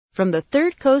From the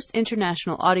Third Coast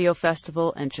International Audio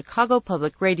Festival and Chicago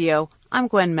Public Radio, I'm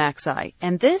Gwen Macsai,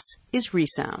 and this is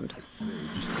Resound.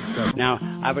 Now,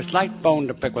 I have a slight bone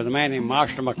to pick with a man named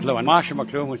Marshall McLuhan. Marshall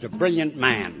McLuhan was a brilliant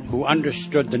man who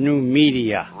understood the new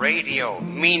media. Radio,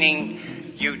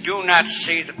 meaning you do not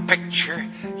see the picture,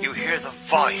 you hear the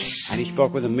voice. And he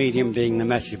spoke with the medium being the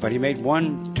message, but he made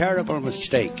one terrible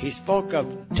mistake. He spoke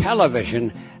of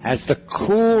television as the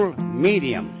cool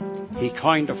medium. He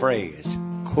coined the phrase,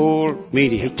 cool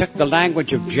medium. He took the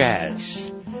language of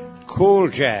jazz, cool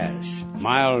jazz,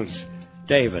 Miles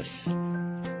Davis,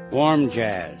 warm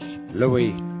jazz,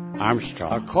 Louis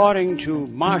Armstrong. According to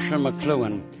Marshall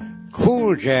McLuhan,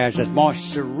 cool jazz is more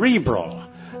cerebral.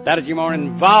 That is, you're more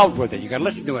involved with it. You can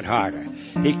listen to it harder.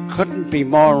 He couldn't be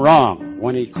more wrong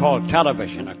when he called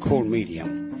television a cool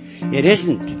medium. It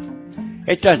isn't.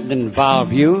 It doesn't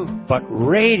involve you, but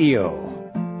radio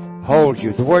holds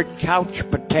you. The word couch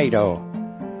potato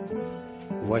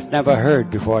was never heard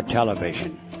before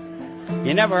television.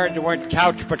 You never heard the word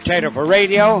couch potato for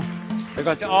radio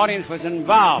because the audience was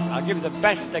involved. I'll give you the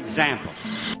best example.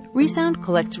 Resound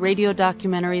collects radio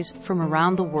documentaries from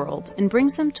around the world and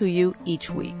brings them to you each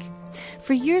week.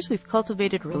 For years, we've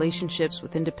cultivated relationships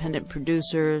with independent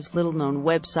producers, little-known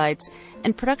websites,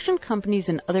 and production companies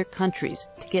in other countries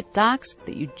to get docs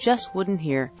that you just wouldn't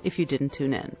hear if you didn't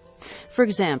tune in. For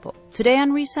example, today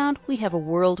on Resound, we have a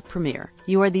world premiere.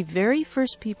 You are the very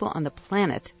first people on the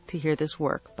planet to hear this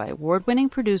work by award-winning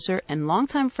producer and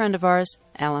longtime friend of ours,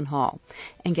 Alan Hall.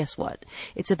 And guess what?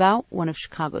 It's about one of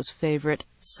Chicago's favorite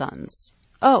sons.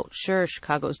 Oh, sure,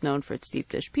 Chicago's known for its deep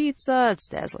dish pizza, its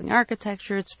dazzling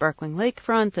architecture, its sparkling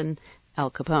lakefront, and Al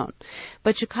Capone.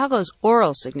 But Chicago's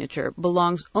oral signature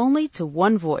belongs only to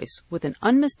one voice with an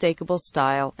unmistakable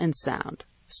style and sound,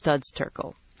 Studs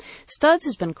Terkel. Studs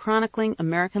has been chronicling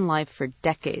American life for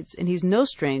decades, and he's no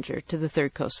stranger to the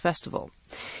Third Coast Festival.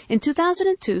 In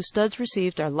 2002, Studs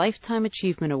received our Lifetime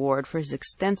Achievement Award for his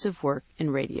extensive work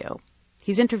in radio.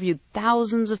 He's interviewed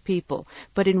thousands of people,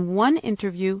 but in one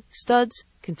interview, Studs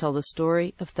can tell the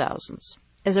story of thousands.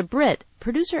 As a Brit,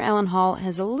 producer Alan Hall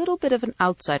has a little bit of an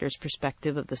outsider's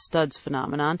perspective of the Studs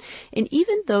phenomenon, and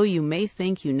even though you may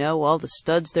think you know all the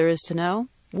Studs there is to know,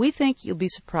 we think you'll be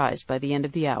surprised by the end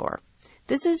of the hour.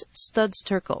 This is Studs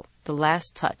Terkel, The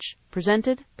Last Touch,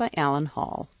 presented by Alan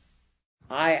Hall.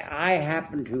 I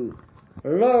happen to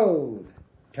loathe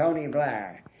Tony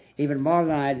Blair, even more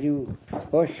than I do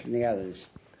Bush and the others.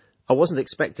 I wasn't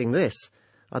expecting this.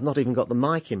 I'd not even got the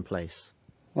mic in place.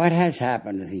 What has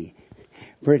happened to the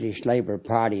British Labour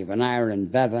Party of an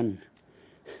Ireland Bevan,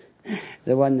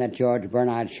 the one that George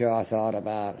Bernard Shaw thought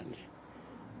about, and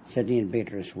Sidney and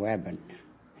Beatrice Webb, and,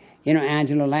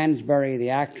 Angela Lansbury,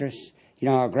 the actress. You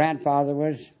know, her grandfather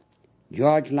was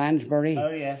George Lansbury.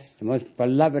 Oh, yes. The most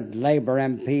beloved Labour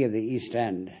MP of the East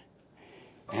End.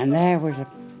 And there was a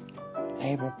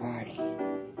Labour Party.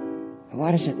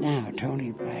 What is it now?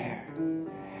 Tony Blair.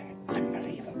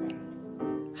 Unbelievable.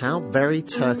 How very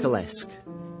Terkel-esque.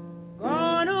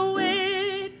 Gonna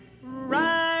wait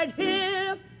right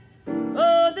here.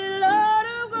 Oh, the Lord,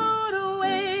 I'm gonna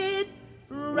wait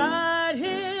right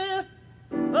here.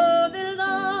 Oh, the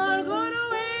Lord, gonna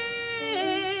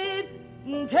wait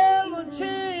until my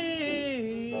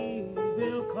change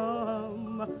will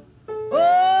come.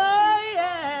 Oh,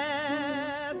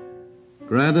 yeah.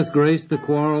 Grant us grace to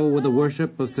quarrel with the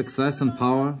worship of success and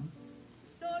power.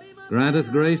 Grant us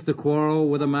grace to quarrel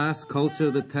with a mass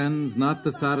culture that tends not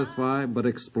to satisfy but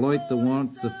exploit the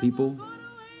wants of people.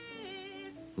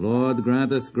 Lord,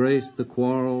 grant us grace to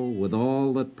quarrel with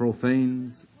all that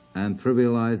profanes and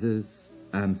trivializes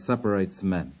and separates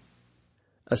men.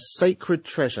 A sacred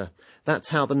treasure. That's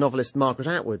how the novelist Margaret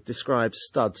Atwood describes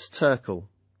Studs Terkel.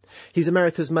 He's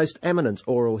America's most eminent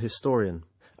oral historian,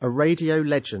 a radio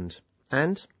legend,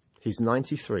 and he's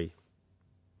 93.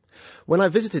 When I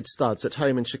visited Studs at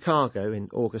home in Chicago in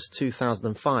August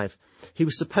 2005, he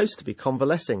was supposed to be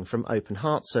convalescing from open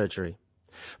heart surgery.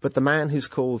 But the man who's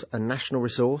called a national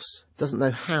resource doesn't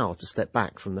know how to step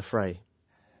back from the fray.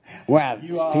 Well,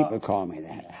 people call me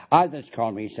that. Others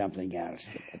call me something else.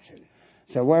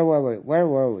 So where were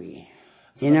we?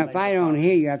 If I don't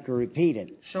hear, you have to repeat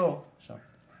it. Sure.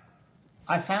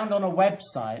 I found on a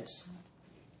website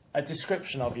a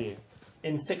description of you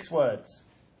in 6 words.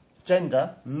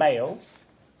 Gender, male.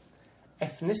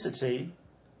 Ethnicity,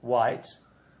 white.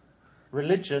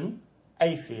 Religion,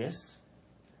 atheist.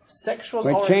 Sexual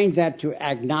We'll change that to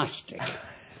agnostic.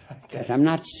 Because I'm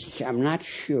not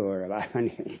sure about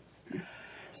anything.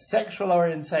 Sexual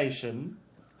orientation,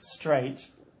 straight.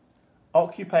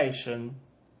 Occupation,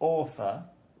 author.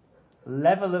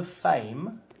 Level of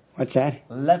fame, What's that?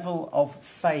 Level of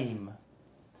fame.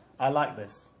 I like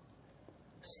this.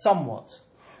 Somewhat.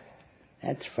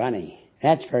 That's funny.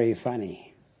 That's very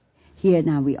funny. Here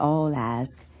now we all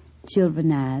ask,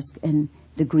 children ask, and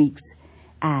the Greeks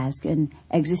ask, and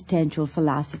existential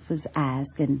philosophers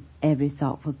ask, and every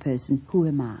thoughtful person, who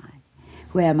am I?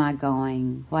 Where am I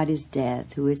going? What is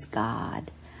death? Who is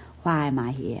God? Why am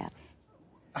I here?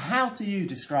 How do you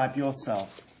describe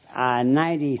yourself? A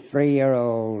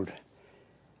 93-year-old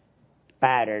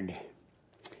battered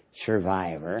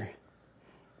survivor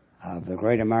of the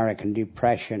Great American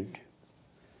Depression,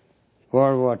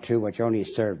 World War II, which only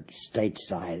served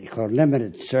stateside. It's called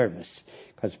limited service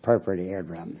because Purport aired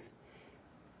them.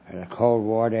 The Cold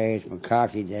War days,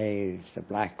 McCarthy days, the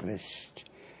Blacklist,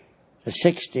 the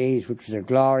 60s, which was a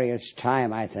glorious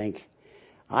time, I think.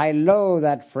 I loathe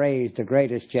that phrase, the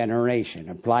greatest generation,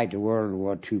 applied to World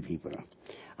War II people.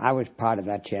 I was part of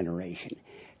that generation.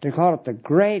 To call it the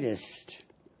greatest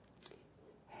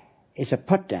is a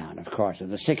put-down, of course, of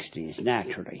the 60s,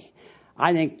 naturally.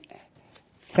 I think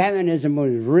feminism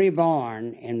was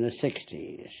reborn in the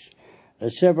 60s. The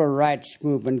civil rights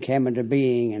movement came into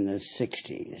being in the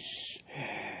 60s.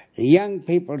 The young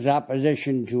people's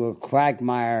opposition to a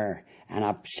quagmire and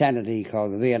obscenity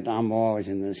called the Vietnam War was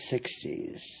in the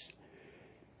 60s.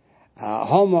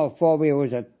 Homophobia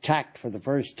was attacked for the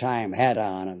first time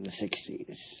head-on in the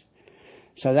 60s.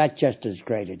 So that's just as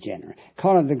great a genre.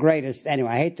 Call it the greatest. Anyway,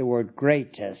 I hate the word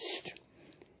greatest.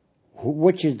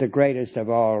 Which is the greatest of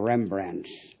all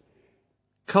Rembrandts?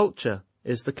 Culture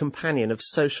is the companion of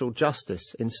social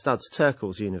justice in Studs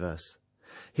Terkel's universe.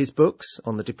 His books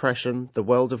on the Depression, the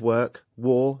world of work,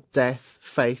 war, death,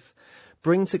 faith,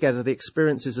 bring together the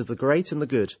experiences of the great and the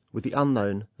good with the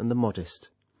unknown and the modest.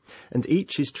 And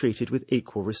each is treated with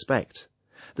equal respect.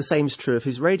 The same is true of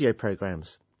his radio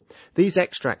programmes. These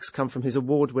extracts come from his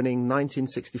award-winning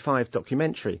 1965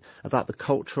 documentary about the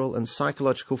cultural and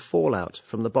psychological fallout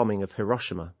from the bombing of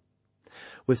Hiroshima.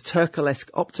 With Terkelesque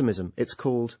optimism, it's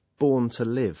called Born to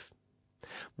Live.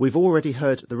 We've already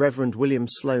heard the Reverend William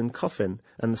Sloane Coffin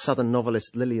and the Southern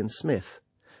novelist Lillian Smith.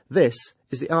 This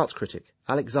is the art critic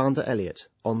Alexander Elliott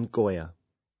on Goya.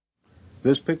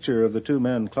 This picture of the two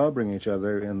men clobbering each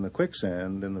other in the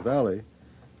quicksand in the valley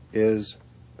is,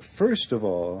 first of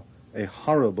all, a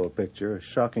horrible picture, a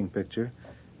shocking picture.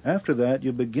 After that,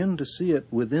 you begin to see it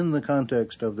within the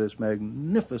context of this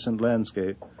magnificent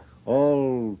landscape,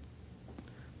 all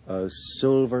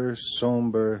silver,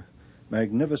 somber,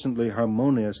 magnificently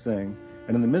harmonious thing,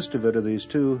 and in the midst of it are these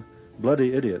two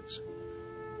bloody idiots.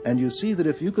 And you see that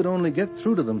if you could only get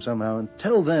through to them somehow and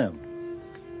tell them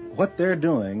what they're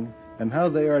doing and how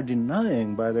they are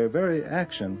denying by their very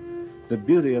action the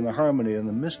beauty and the harmony and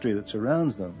the mystery that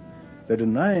surrounds them, they're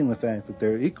denying the fact that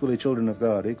they're equally children of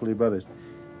God, equally brothers,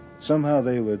 somehow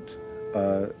they would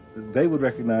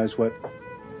recognize what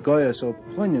Goya so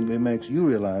poignantly makes you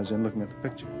realize in looking at the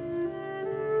picture.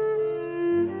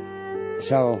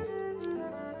 So,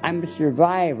 I'm a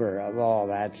survivor of all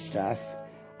that stuff.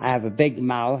 I have a big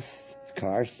mouth, of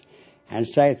course, and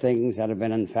say things that have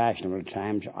been in fashionable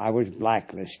times. I was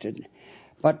blacklisted.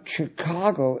 But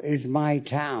Chicago is my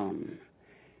town.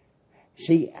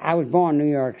 See, I was born in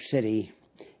New York City,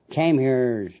 came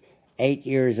here 8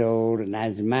 years old, an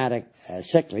asthmatic,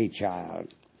 sickly child.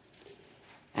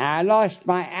 And I lost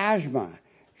my asthma.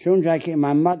 As soon as I came,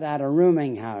 my mother had a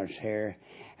rooming house here,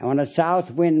 and when a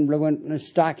south wind blew into the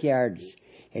stockyards,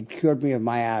 it cured me of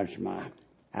my asthma.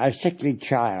 I was a sickly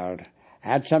child. I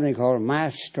had something called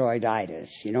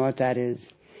mastoiditis. You know what that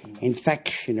is?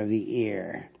 Infection of the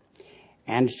ear.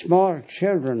 And small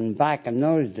children back in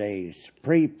those days,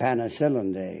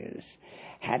 pre-penicillin days,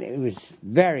 it was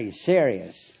very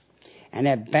serious. And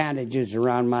had bandages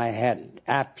around my head,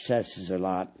 abscesses a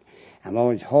lot. I'm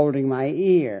always holding my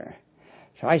ear.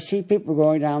 So I see people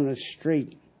going down the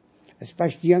street,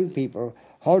 especially young people,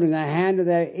 holding a hand to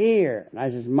their ear. And I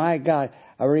says, my God,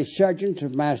 a resurgence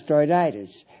of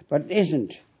mastoiditis. But it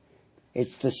isn't.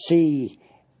 It's the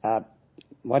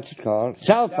what's it called?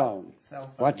 Cell phone.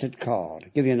 What's it called? To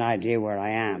give you an idea where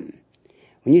I am.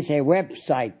 When you say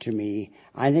website to me,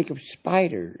 I think of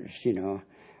spiders, you know.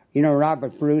 You know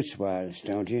Robert Bruce was,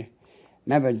 don't you?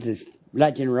 Remember the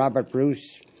legend Robert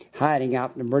Bruce hiding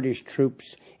out the British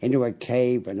troops into a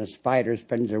cave and the spider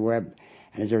spins a web,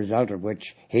 and as a result of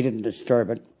which he didn't disturb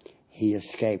it, he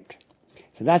escaped.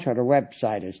 So that's what a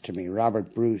website is to me,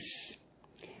 Robert Bruce.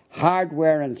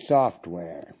 Hardware and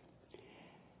software.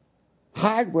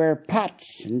 Hardware,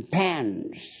 pots and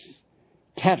pans,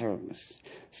 kettles.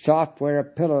 Software,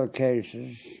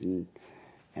 pillowcases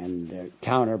and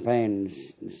counterpanes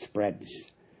and spreads.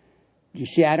 You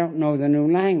see, I don't know the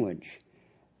new language.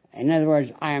 In other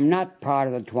words, I am not part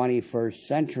of the 21st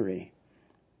century.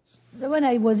 When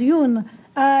I was young,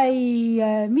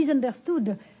 I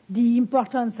misunderstood the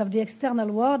importance of the external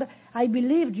world. I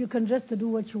believed you can just do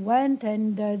what you want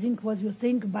and think what you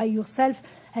think by yourself.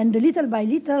 And little by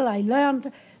little, I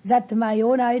learned that my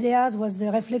own ideas was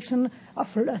the reflection of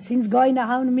things going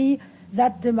around me,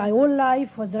 that my whole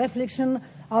life was the reflection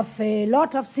of a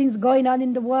lot of things going on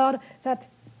in the world, that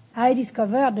I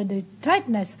discovered the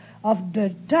tightness of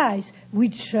the ties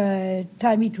which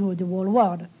tie me to the whole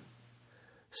world.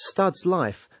 Studd's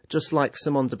life, just like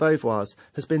Simone de Beauvoir's,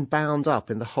 has been bound up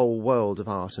in the whole world of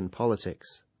art and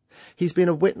politics. He's been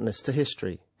a witness to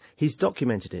history, he's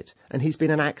documented it, and he's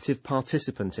been an active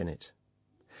participant in it.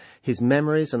 His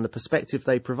memories and the perspective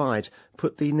they provide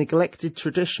put the neglected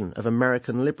tradition of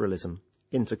American liberalism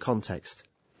into context.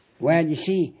 Well, you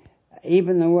see,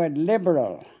 even the word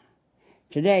liberal,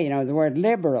 today, the word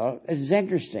liberal is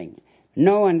interesting.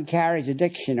 No one carries a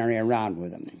dictionary around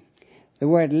with them. The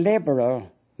word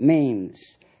liberal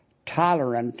means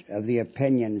tolerant of the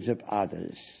opinions of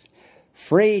others,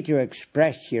 free to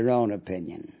express your own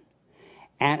opinion,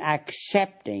 and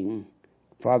accepting,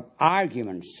 for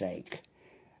argument's sake,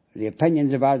 the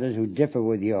opinions of others who differ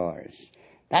with yours.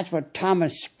 That's what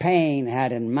Thomas Paine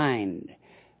had in mind,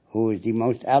 who was the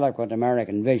most eloquent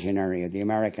American visionary of the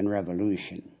American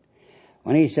Revolution,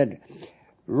 when he said,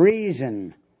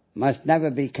 reason must never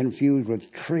be confused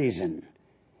with treason.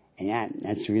 And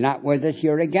if you're not with us,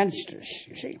 you're against us,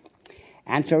 you see.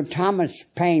 And so Thomas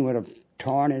Paine would have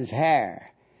torn his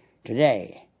hair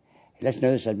today. Listen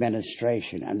to this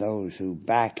administration and those who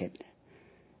back it.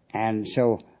 And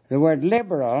so the word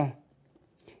liberal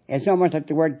is almost like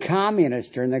the word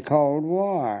communist during the Cold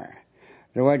War,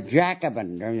 the word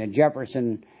Jacobin during the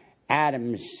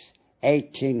Jefferson-Adams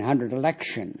 1800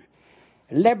 election.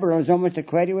 Liberal is almost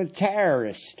equated with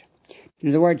terrorist.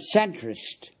 The word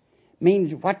centrist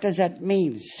means, what does that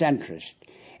mean, centrist?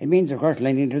 It means, of course,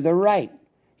 leaning to the right.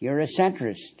 You're a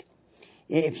centrist.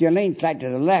 If you lean slightly to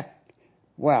the left,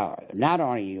 well, not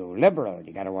only are you liberal,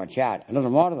 you got to watch out. A little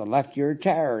more to the left, you're a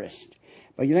terrorist.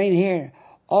 But you lean here,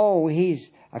 oh, he's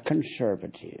a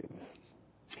conservative.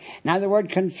 Now, the word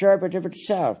conservative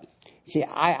itself, see,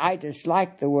 I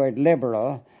dislike the word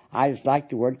liberal. I dislike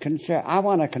the word conserve. I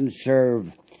want to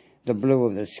conserve the blue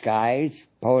of the skies,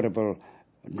 potable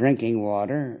drinking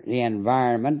water, the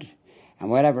environment, and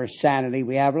whatever sanity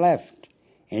we have left,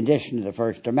 in addition to the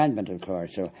First Amendment, of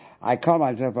course. So I call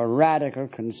myself a radical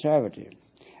conservative.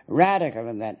 Radical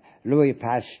in that Louis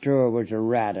Pasteur was a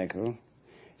radical,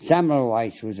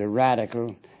 Semmelweis was a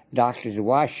radical, doctors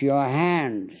wash your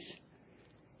hands.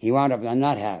 He wound up in a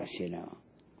nut house,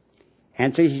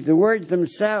 And so the words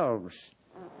themselves,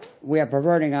 we are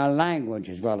perverting our language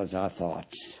as well as our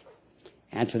thoughts.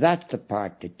 And so that's the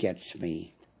part that gets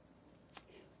me.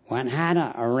 When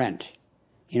Hannah Arendt,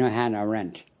 Hannah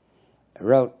Arendt,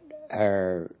 wrote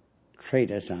her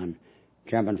treatise on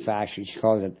German fascism, she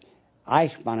called it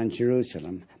Eichmann in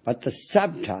Jerusalem, but the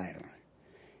subtitle,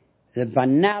 The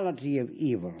Banality of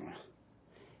Evil.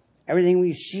 Everything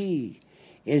we see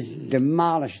is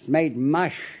demolished, made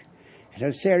mush.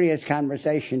 So serious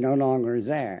conversation no longer is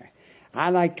there. I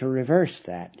like to reverse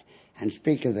that and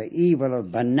speak of the evil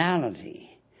of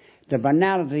banality. The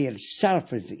banality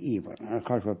itself is the evil. And of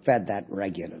course, we're fed that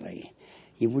regularly.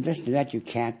 You would listen to that, you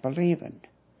can't believe it.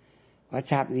 What's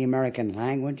happened to the American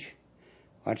language?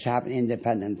 What's happened to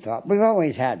independent thought? We've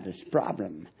always had this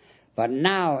problem, but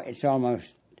now it's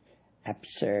almost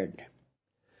absurd.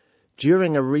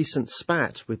 During a recent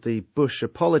spat with the Bush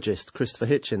apologist Christopher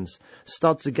Hitchens,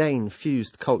 Studs again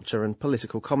fused culture and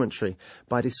political commentary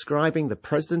by describing the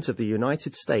President of the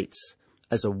United States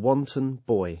as a wanton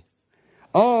boy.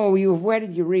 Oh, where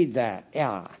did you read that?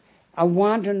 Yeah. A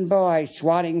wanton boy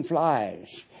swatting flies.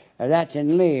 That's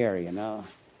in Lear,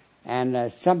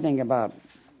 And something about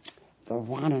the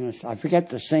wantonness. I forget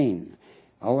the scene.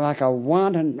 Oh, like a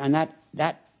wanton, and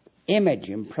that image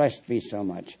impressed me so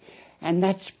much. And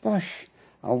that's Bush,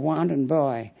 a wanton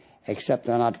boy, except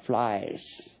they're not flies.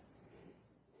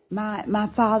 My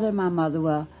father and my mother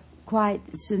were quite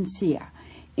sincere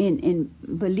in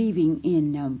believing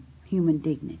in human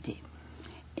dignity,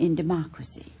 in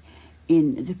democracy,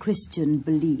 in the Christian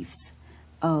beliefs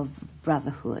of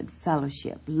brotherhood,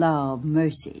 fellowship, love,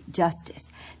 mercy, justice,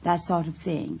 that sort of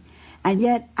thing. And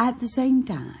yet, at the same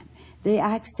time, they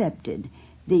accepted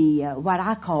the what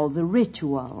I call the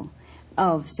ritual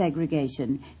of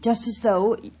segregation, just as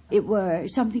though it were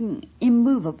something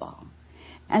immovable.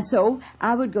 And so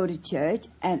I would go to church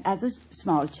and as a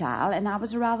small child, and I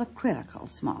was a rather critical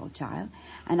small child,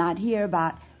 and I'd hear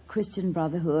about Christian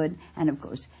brotherhood and, of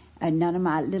course, and none of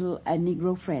my little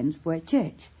Negro friends were at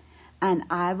church. And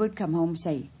I would come home and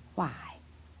say,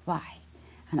 why?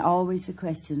 And always the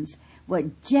questions were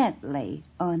gently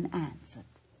unanswered.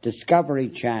 Discovery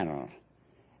Channel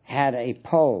had a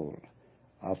poll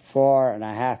of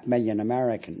 4.5 million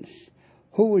Americans.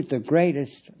 Who was the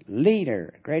greatest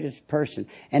leader, greatest person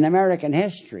in American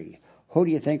history? Who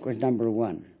do you think was number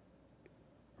one?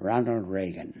 Ronald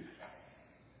Reagan.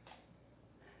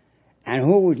 And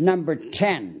who was number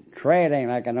 10, trailing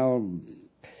like an old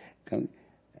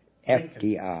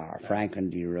FDR, Franklin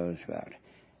D. Roosevelt.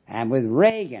 And with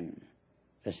Reagan,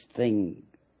 this thing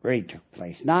really took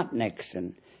place. Not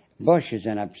Nixon. Bush is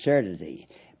an absurdity.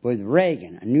 With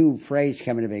Reagan, a new phrase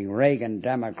came into being, Reagan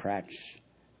Democrats.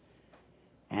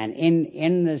 And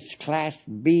in this Class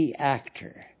B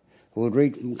actor who would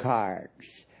read from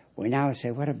cards, we now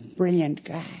say, what a brilliant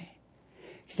guy.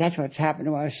 See, that's what's happened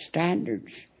to our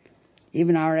standards,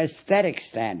 even our aesthetic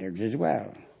standards as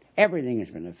well. Everything has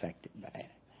been affected by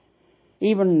it.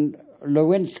 Even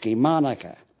Lewinsky,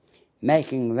 Monica,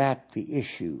 making that the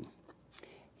issue.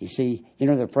 You see, you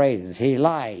know the phrase is, he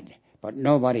lied, but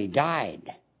nobody died.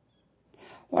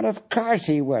 Well, of course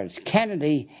he was.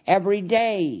 Kennedy every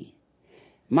day.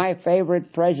 My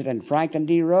favorite president, Franklin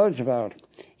D. Roosevelt,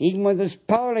 even with his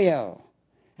polio.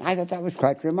 I thought that was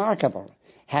quite remarkable.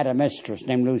 Had a mistress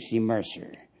named Lucy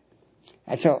Mercer.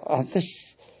 And so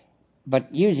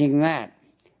but using that,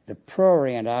 the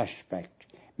prurient aspect,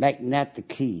 making that the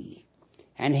key.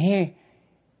 And here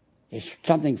is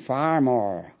something far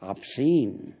more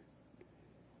obscene.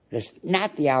 It's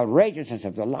not the outrageousness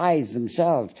of the lies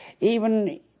themselves,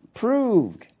 even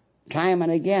proved time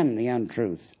and again the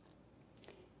untruth.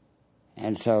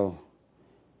 And so,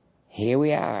 here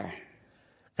we are.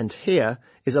 And here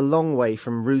is a long way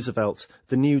from Roosevelt,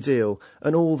 the New Deal,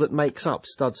 and all that makes up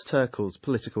Studs Terkel's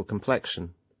political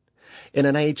complexion. In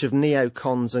an age of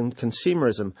neocons and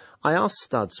consumerism, I asked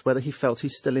Studs whether he felt he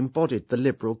still embodied the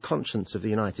liberal conscience of the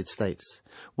United States,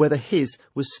 whether his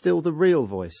was still the real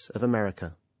voice of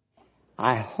America.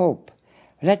 I hope.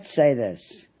 Let's say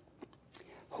this.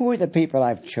 Who are the people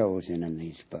I've chosen in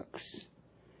these books?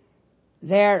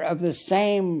 They're of the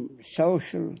same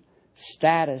social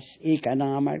status,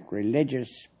 economic,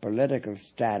 religious, political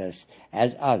status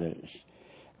as others.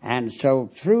 And so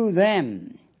through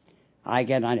them, I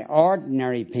get on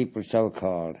ordinary people,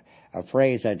 so-called, a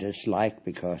phrase I dislike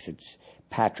because it's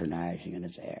patronizing in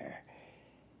its air.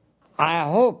 I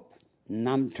hope, and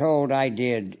I'm told I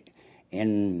did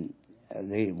in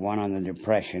the one on the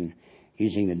Depression,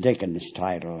 using the Dickens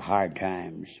title, Hard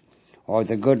Times, or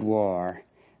The Good War.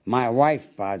 My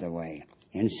wife, by the way,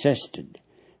 insisted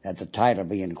that the title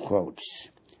be in quotes,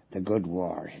 The Good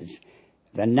War.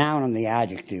 The noun and the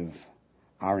adjective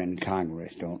are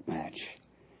incongruous, don't match.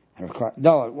 And of course,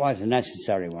 though it was a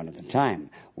necessary one at the time,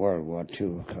 World War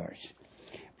II, of course.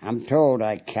 I'm told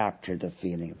I captured the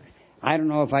feeling. I don't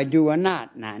know if I do or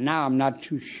not. Now I'm not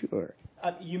too sure.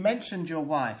 You mentioned your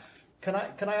wife. Can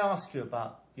I ask you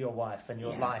about your wife and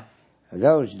your life?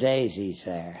 Those daisies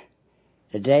there,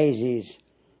 the daisies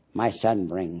my son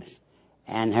brings,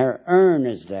 and her urn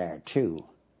is there too.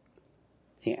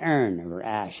 The urn of her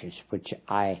ashes, which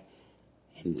I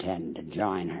intend to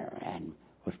join her, and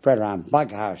was spread around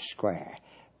Bughouse Square.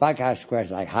 Bughouse Square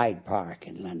is like Hyde Park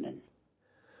in London.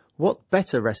 What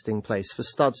better resting place for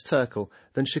Studs Terkel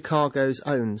than Chicago's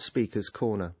own Speaker's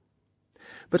Corner?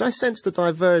 But I sensed a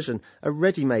diversion, a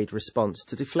ready-made response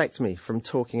to deflect me from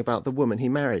talking about the woman he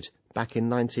married back in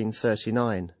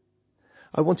 1939.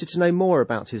 I wanted to know more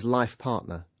about his life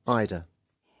partner, Ida.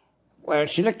 Well,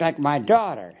 she looked like my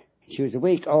daughter. She was a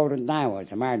week older than I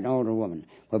was. I married an older woman.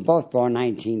 We were both born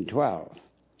 1912.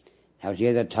 That was the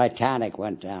year the Titanic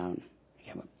went down.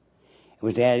 It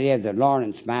was the idea of the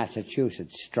Lawrence,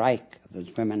 Massachusetts strike of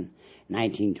those women,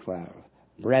 1912.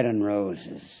 Bread and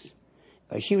roses.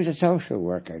 But she was a social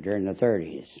worker during the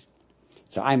 30s.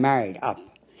 So I married up,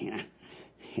 you know.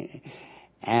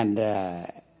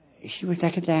 And she was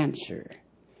like a dancer.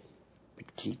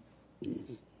 Petite,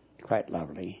 quite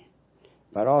lovely,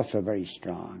 but also very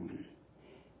strong.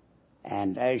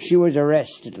 And she was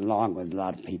arrested along with a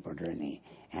lot of people during the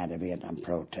anti-Vietnam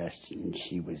protests, and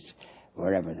she was,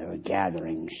 wherever there were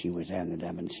gatherings, she was there in the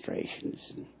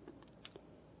demonstrations. And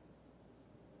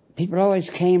people always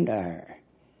came to her,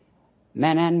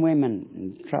 men and women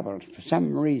in trouble. For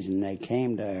some reason, they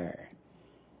came to her.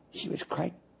 She was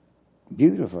quite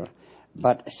beautiful,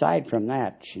 but aside from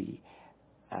that, she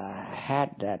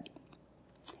had that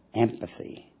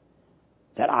empathy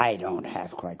that I don't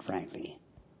have, quite frankly.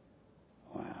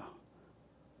 Wow.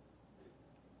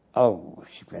 Oh,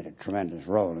 she played a tremendous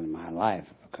role in my life,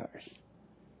 of course.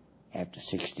 after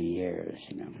 60 years,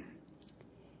 you know.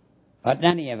 But in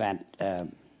any event,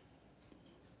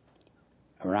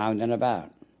 around and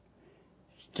about,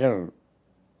 still,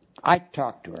 I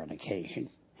talk to her on occasion.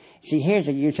 See, here's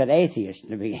a, you said atheist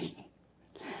in the beginning.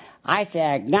 I say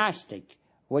agnostic,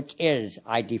 which is,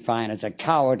 I define as a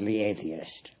cowardly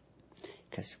atheist.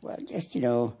 Because, well, just, you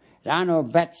know, there are no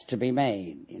bets to be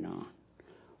made, you know.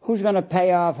 Who's going to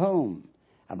pay off whom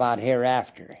about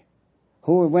hereafter?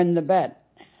 Who will win the bet?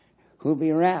 Who'll be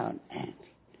around?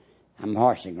 I'm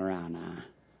horsing around now.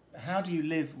 How do you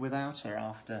live without her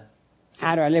after?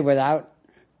 How do I live without?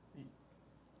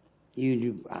 You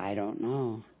do, I don't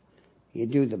know. You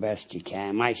do the best you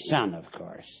can. My son, of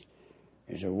course,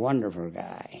 is a wonderful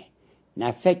guy.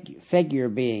 Now, figure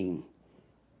being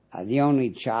the only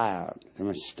child, the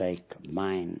mistake of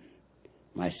mine,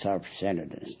 my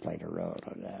self-centeredness played a role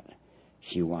in that.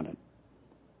 She wanted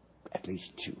at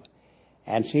least two.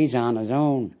 And so he's on his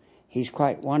own. He's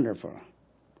quite wonderful.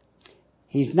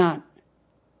 He's not,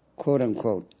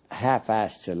 quote-unquote,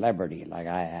 half-assed celebrity like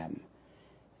I am.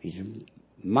 He's a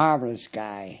marvelous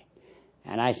guy.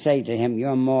 And I say to him,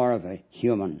 you're more of a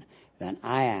human than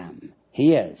I am.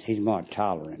 He is. He's more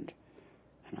tolerant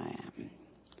than I am.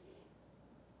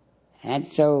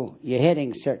 And so you're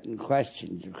hitting certain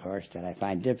questions, of course, that I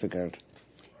find difficult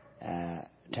to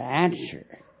answer.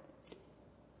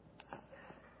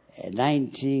 In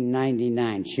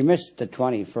 1999, she missed the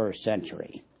 21st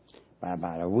century by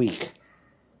about a week.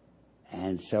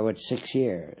 And so it's 6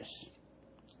 years.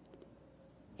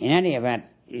 In any event,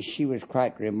 she was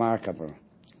quite remarkable.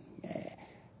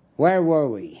 Where were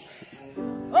we?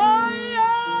 Oh,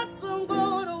 yes, I'm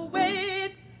gonna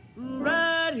wait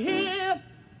right here.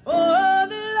 Oh,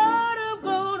 the Lord, I'm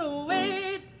gonna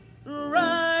wait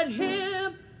right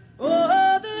here.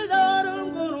 Oh, the Lord,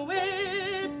 I'm gonna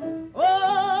wait.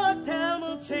 Oh, time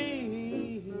will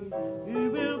change,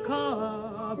 it will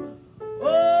come.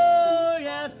 Oh,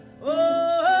 yes,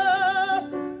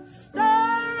 oh, stay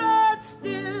right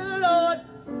still, Lord,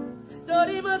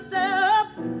 study myself,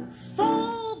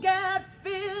 soul get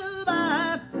filled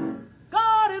by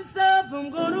God himself.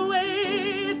 I'm gonna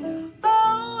wait.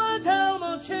 Oh, time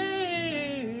will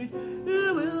change,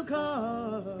 it will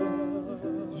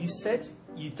come. You said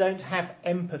you don't have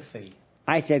empathy.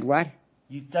 I said what?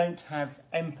 You don't have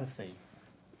empathy.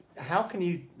 How can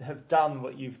you have done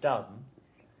what you've done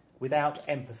without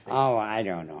empathy? Oh, I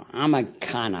don't know. I'm a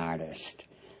con artist.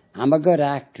 I'm a good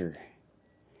actor.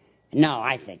 No,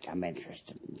 I think I'm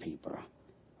interested in people.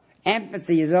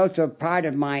 Empathy is also part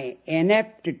of my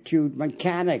ineptitude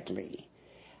mechanically.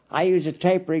 I use a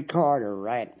tape recorder,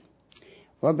 right?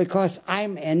 Well, because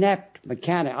I'm inept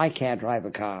mechanic, I can't drive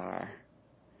a car.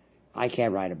 I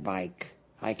can't ride a bike.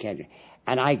 I can't,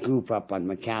 and I goof up on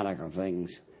mechanical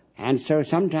things. And so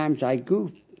sometimes I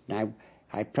goof, and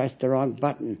I press the wrong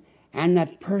button. And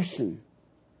that person,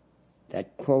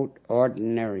 that quote,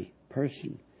 ordinary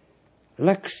person,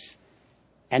 looks,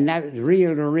 and that was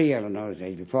reel to reel in those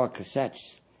days, before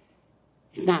cassettes.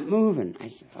 It's not moving. I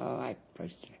said, oh, I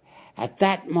pressed it. At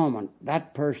that moment,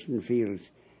 that person feels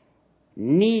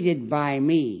needed by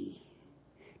me,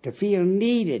 to feel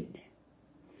needed.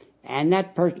 And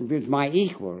that person feels my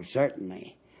equal,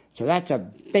 certainly. So that's a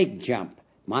big jump,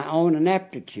 my own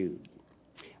ineptitude.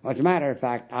 Well, as a matter of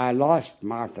fact, I lost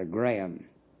Martha Graham.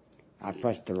 I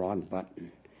pressed the wrong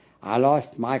button. I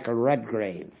lost Michael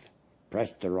Redgrave.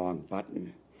 Pressed the wrong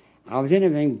button. I was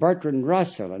interviewing Bertrand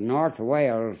Russell in North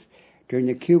Wales during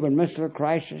the Cuban Missile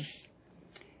Crisis.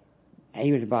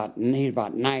 He was about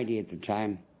 90 at the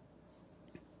time.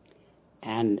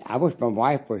 And I wish my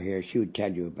wife were here. She would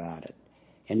tell you about it.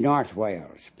 In North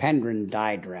Wales, Penrhyn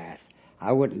Daidrath.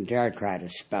 I wouldn't dare try to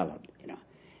spell it, you know.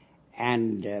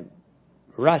 And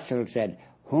Russell said,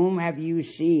 whom have you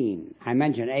seen? I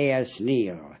mentioned A.S.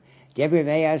 Neal. Did you ever have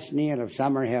A.S. Neal of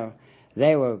Summerhill?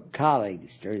 They were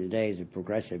colleagues during the days of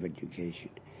progressive education.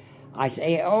 I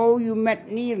say, oh, you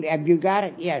met Neal. Have you got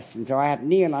it? Yes. And so I had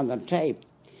Neal on the tape.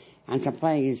 And so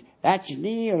playing, that's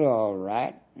Neal, all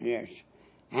right. Yes.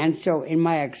 And so in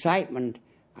my excitement,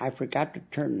 I forgot to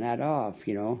turn that off,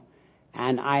 you know.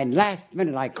 And last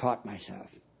minute I caught myself.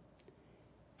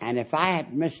 And if I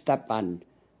had missed up on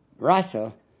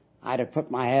Russell, I'd have put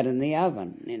my head in the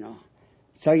oven, you know.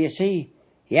 So you see,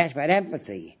 yes, but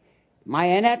empathy. My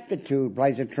ineptitude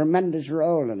plays a tremendous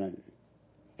role in it.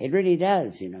 It really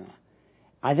does, you know.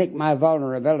 I think my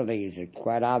vulnerabilities are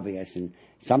quite obvious, and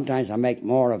sometimes I make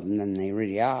more of them than they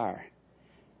really are.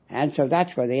 And so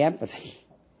that's where the empathy.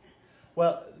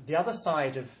 Well, the other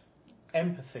side of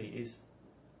empathy is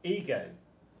ego.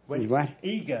 Is what?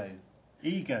 Ego.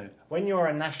 When you're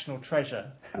a national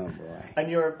treasure. Oh boy.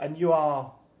 And you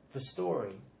are the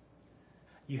story,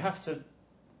 you have to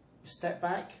step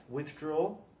back,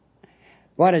 withdraw.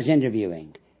 What is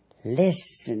interviewing?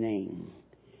 Listening.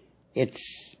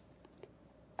 It's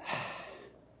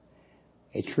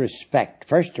respect.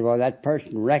 First of all, that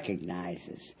person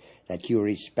recognizes that you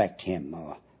respect him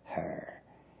or her.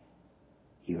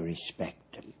 You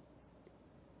respect them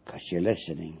because you're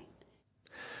listening.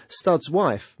 Studd's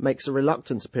wife makes a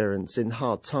reluctant appearance in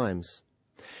Hard Times.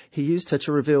 He used her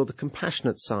to reveal the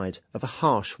compassionate side of a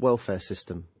harsh welfare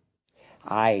system.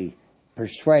 I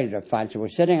persuaded her once. We're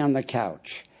sitting on the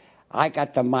couch. I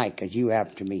got the mic as you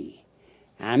have to me.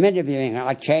 I'm interviewing her.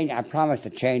 I promised to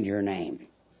change her name.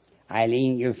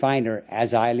 Eileen, you'll find her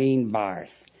as Eileen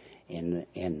Barth in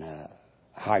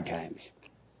Hard Times.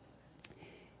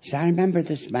 So I remember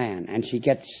this man, and she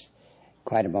gets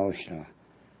quite emotional.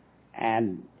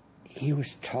 And he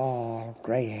was tall,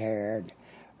 gray-haired,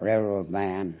 railroad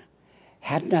man.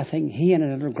 Had nothing. He and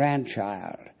his little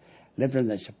grandchild lived in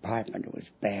this apartment. It was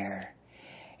bare.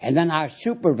 And then our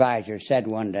supervisor said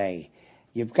one day,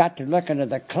 you've got to look into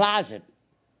the closet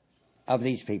of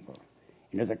these people,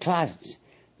 into the closets.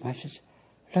 I says,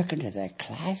 look into their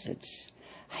closets?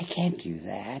 I can't do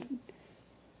that.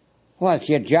 Well, it's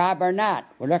your job or not.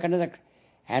 We're looking into the...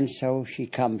 And so she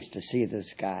comes to see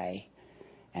this guy,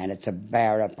 and it's a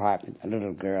bare apartment, a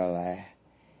little girl.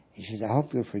 He says, I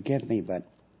hope you'll forgive me, but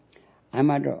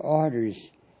I'm under orders.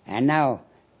 And now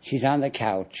she's on the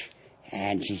couch,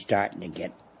 and she's starting to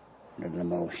get a little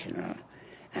emotional.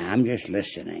 And I'm just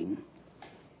listening.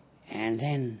 And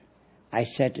then I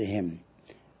said to him,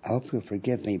 I hope you'll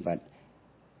forgive me, but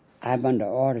I'm under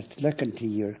orders to look into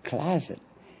your closet.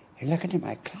 You look into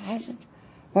my closet?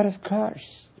 Well, of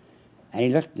course. And he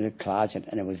looked in the closet,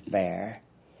 and it was bare.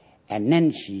 And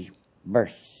then she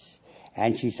bursts,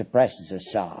 and she suppresses a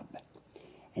sob.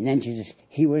 And then she says,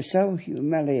 he was so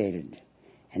humiliated.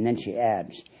 And then she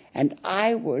adds, and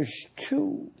I was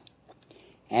too.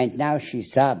 And now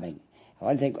she's sobbing.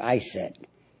 One thing I said,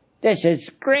 this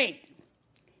is great.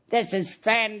 This is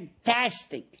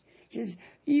fantastic. She says,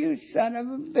 you son of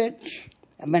a bitch.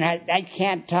 I mean, I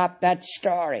can't top that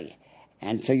story.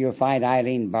 And so you'll find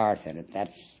Eileen Barth in it.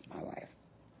 That's my wife.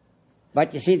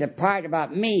 But you see, the part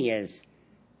about me is,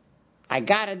 I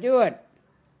got to do it.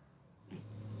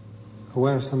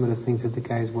 What are some of the things that the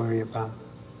guys worry about?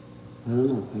 I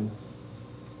don't know.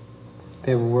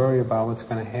 They worry about what's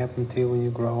going to happen to you when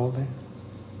you grow older?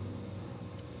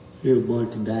 You were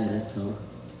born to die, that's all.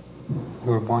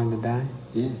 You were born to die?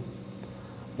 Yeah.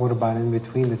 What about in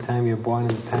between the time you're born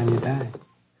and the time you die?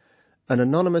 An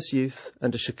anonymous youth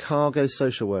and a Chicago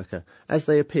social worker as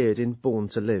they appeared in Born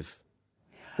to Live.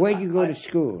 Where did you go to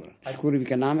school? School of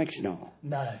Economics? No.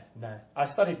 No. I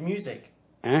studied music.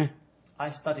 Huh? I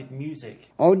studied music.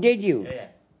 Oh, did you? Yeah.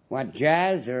 What,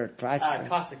 jazz or classical?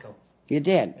 Classical. You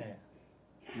did?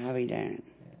 Yeah. I'll be darned.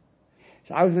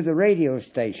 So I was with a radio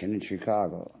station in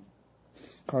Chicago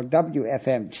called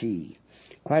WFMT.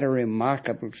 Quite a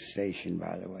remarkable station,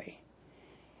 by the way.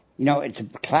 You know, it's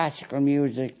classical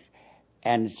music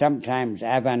and sometimes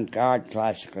avant-garde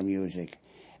classical music,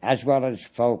 as well as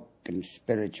folk and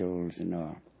spirituals and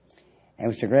all. It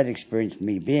was a great experience for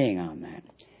me being on that.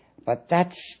 But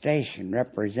that station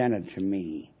represented to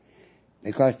me,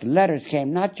 because the letters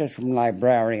came not just from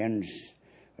librarians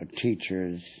or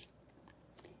teachers,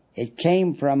 it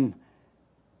came from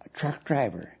a truck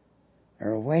driver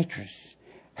or a waitress,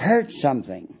 heard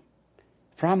something.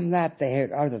 From that they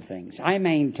heard other things. I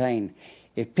maintain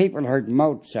if people heard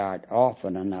Mozart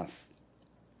often enough,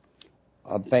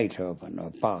 or Beethoven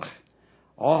or Bach,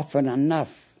 often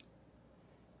enough,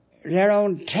 their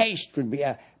own taste would be,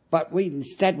 but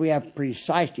instead we have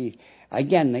precisely,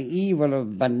 again, the evil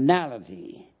of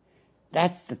banality.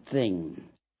 That's the thing.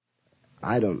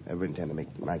 I don't ever intend to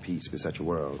make my peace with such a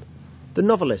world. The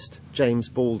novelist, James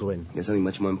Baldwin. There's something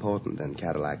much more important than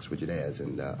Cadillacs, Frigidairs,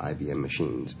 and IBM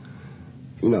machines.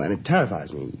 You know, and it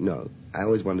terrifies me. You know, I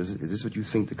always wonder, is this what you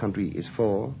think the country is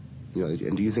for? You know,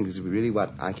 and do you think this is really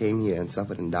what I came here and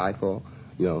suffered and died for?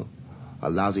 You know, a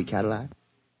lousy Cadillac?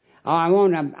 Oh,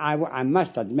 I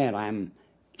must admit, I'm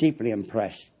deeply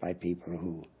impressed by people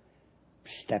who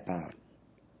step out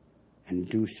and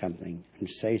do something and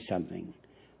say something.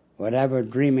 Whatever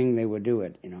dreaming they would do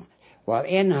it, you know. Well,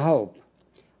 in Hope,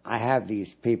 I have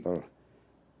these people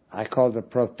I call the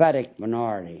prophetic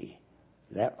minority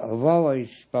that have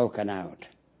always spoken out.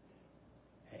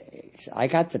 I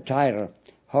got the title,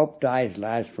 Hope Dies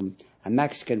Last, from a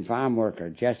Mexican farm worker,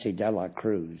 Jesse de la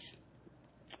Cruz,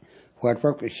 who had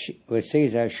worked with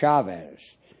Cesar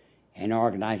Chavez in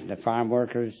organizing the farm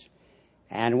workers.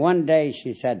 And one day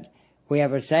she said, we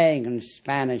have a saying in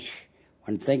Spanish,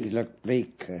 when things look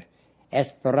bleak.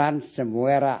 Esperanza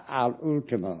muera al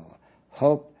ultimo.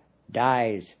 Hope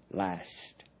dies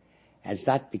last. As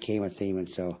that became a theme, and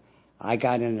so I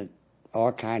got in it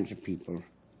all kinds of people.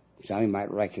 Some you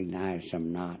might recognize,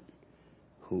 some not,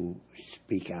 who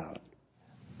speak out.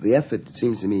 The effort, it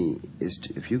seems to me, is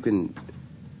if you can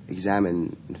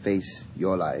examine and face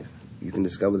your life, you can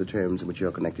discover the terms in which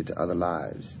you're connected to other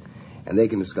lives. And they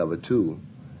can discover, too,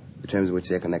 the terms in which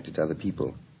they're connected to other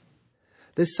people.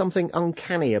 There's something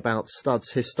uncanny about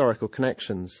Studd's historical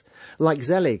connections. Like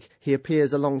Zelig, he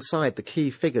appears alongside the key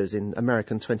figures in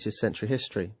American 20th century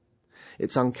history.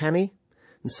 It's uncanny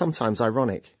and sometimes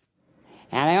ironic.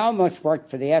 And I almost worked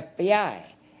for the FBI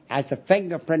as a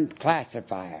fingerprint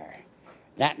classifier.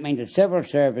 That means a civil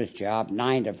service job,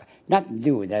 9 to 5, nothing to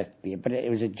do with FBI, but it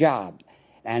was a job.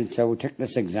 And so we took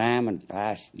this exam and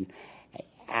passed. And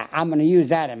I'm going to use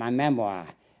that in my memoir.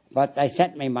 But they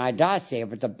sent me my dossier,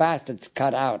 but the bastards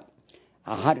cut out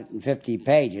 150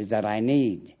 pages that I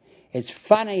need. It's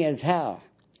funny as hell,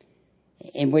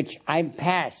 in which I'm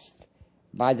passed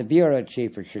by the bureau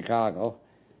chief of Chicago,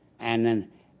 and then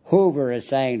Hoover is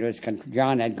saying to us,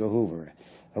 John Edgar Hoover,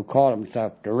 who called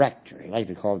himself director, he liked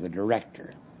to call the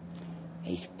director,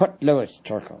 he's put Louis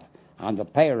Turkle on the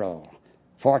payroll,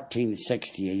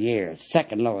 $14.60 a year,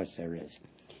 second lowest there is,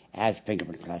 as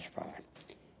fingerprint classifier.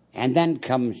 And then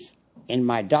comes, in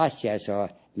my dossier, so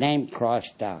name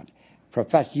crossed out,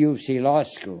 Professor UC Law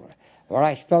School, where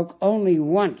I spoke only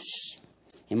once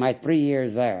in my 3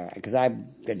 years there, because I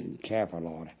didn't care for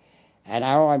law. And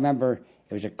I remember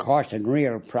it was a course in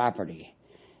real property,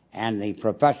 and the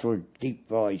professor with deep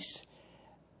voice,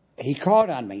 he called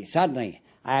on me suddenly.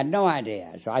 I had no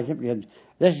idea. So I simply said,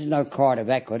 this is no court of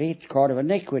equity, it's a court of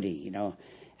iniquity, you know.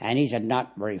 And he said,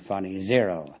 not very funny,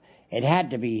 0. It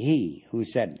had to be he who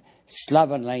said,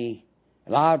 slovenly,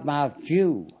 loudmouth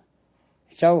Jew.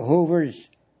 So Hoover's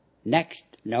next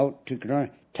note to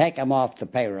take him off the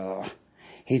payroll.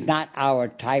 He's not our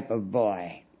type of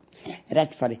boy. And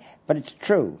that's funny, but it's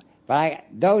true. But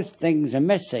those things are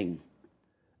missing.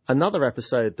 Another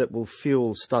episode that will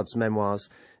fuel Studd's memoirs,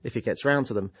 if he gets round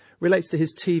to them, relates to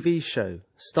his TV show,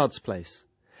 Studd's Place.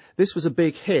 This was a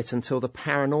big hit until the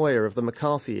paranoia of the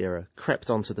McCarthy era crept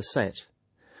onto the set.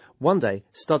 One day,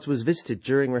 Studs was visited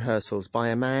during rehearsals by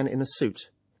a man in a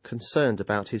suit, concerned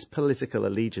about his political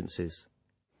allegiances.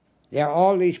 There are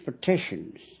all these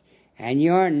petitions, and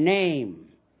your name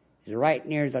is right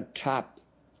near the top.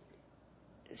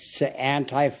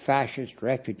 Anti-Fascist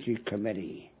Refugee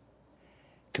Committee,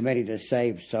 Committee to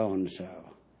Save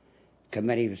So-and-so,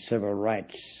 Committee for Civil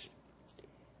Rights.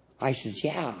 I says,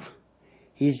 yeah.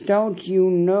 He says, don't you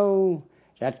know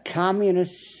that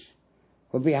communists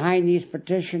were behind these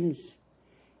petitions?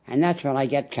 And that's when I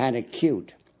get kind of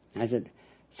cute. I said,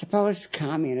 suppose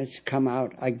communists come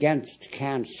out against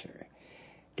cancer.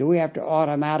 Do we have to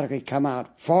automatically come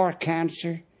out for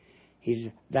cancer? He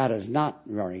said, that is not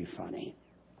very funny.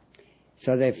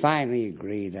 So they finally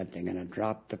agree that they're going to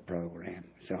drop the program.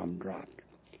 So I'm dropped.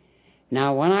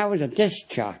 Now, when I was a disc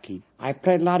jockey, I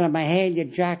played a lot of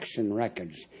Mahalia Jackson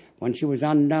records when she was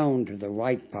unknown to the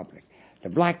white public. The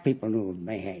black people knew of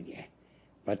Mahalia,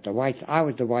 but the whites, I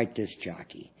was the white disc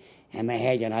jockey. And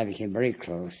Mahalia and I became very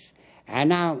close. And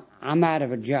now I'm out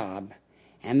of a job,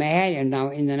 and Mahalia is now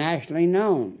internationally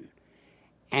known.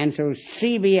 And so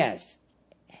CBS,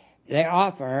 they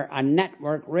offer her a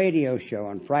network radio show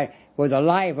on Friday with a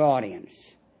live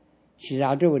audience. She said,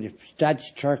 I'll do it if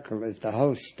Studs Terkel is the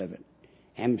host of it,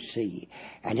 MC.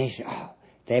 And they said,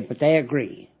 but they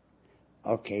agree.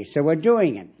 Okay, so we're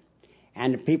doing it.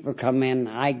 And the people come in,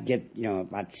 I get,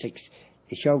 about 6.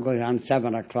 The show goes on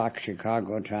 7 o'clock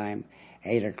Chicago time,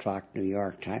 8 o'clock New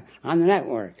York time, on the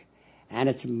network. And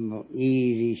it's an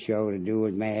easy show to do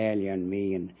with Mahalia and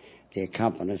me and the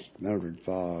accompanist, Mildred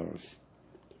Falls.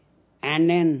 And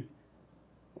then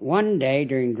one day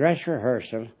during dress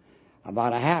rehearsal,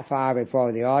 about a half hour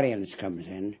before the audience comes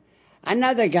in,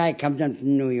 another guy comes in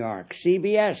from New York,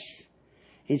 CBS.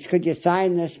 He says, could you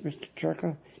sign this, Mr.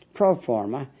 Turkle? Pro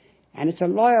forma. And it's a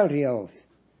loyalty oath.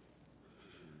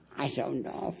 I said, oh,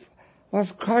 no. Well,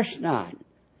 of course not.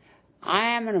 I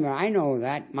am an American. I know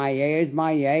that. My yea is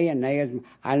my yea, and nay is...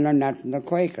 I learned that from the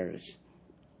Quakers.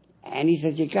 And he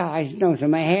says, you guys know, so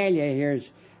Mahalia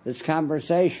hears this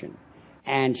conversation.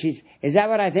 And she's, is that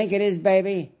what I think it is,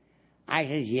 baby? I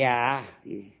says, yeah.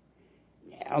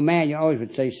 Oh, man, you always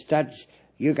would say, Studs,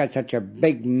 you got such a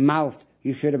big mouth,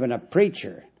 you should have been a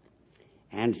preacher.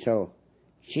 And so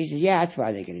she says, yeah, that's what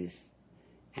I think it is.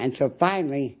 And so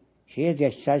finally, she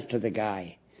just says to the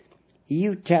guy,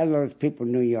 you tell those people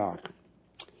in New York,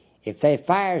 if they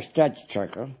fire Studs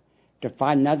Terkel, to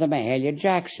find another Mahalia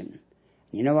Jackson.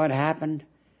 You know what happened?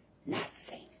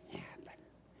 Nothing happened.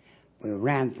 We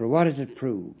ran through. What does it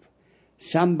prove?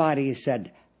 Somebody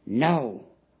said no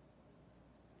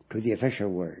to the official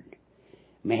word.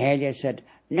 Mahalia said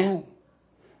no.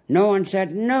 No one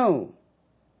said no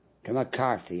to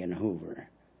McCarthy and Hoover,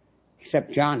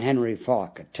 except John Henry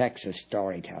Falk, a Texas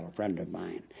storyteller, a friend of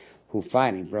mine, who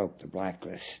finally broke the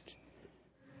blacklist.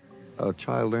 A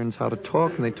child learns how to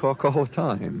talk, and they talk all the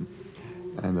time.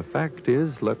 And the fact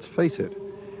is, let's face it,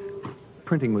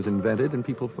 printing was invented, and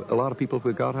a lot of people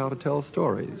forgot how to tell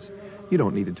stories. You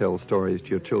don't need to tell stories to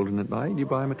your children at night. You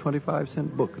buy them a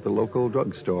 25-cent book at the local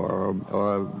drugstore,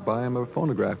 or buy them a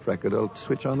phonograph record, or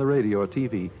switch on the radio or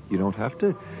TV. You don't have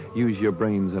to use your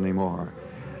brains anymore.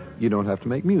 You don't have to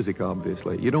make music,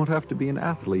 obviously. You don't have to be an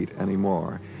athlete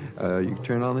anymore. You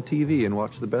turn on the TV and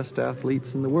watch the best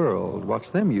athletes in the world.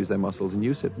 Watch them use their muscles, and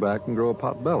you sit back and grow a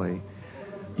pot belly.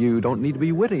 You don't need to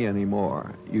be witty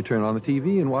anymore. You turn on the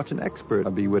TV and watch an expert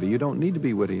be witty. You don't need to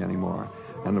be witty anymore.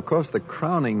 And, of course, the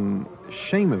crowning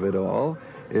shame of it all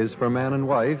is for man and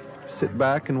wife to sit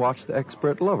back and watch the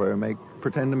expert lover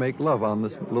pretend to make love on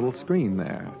this little screen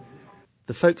there.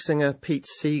 The folk singer Pete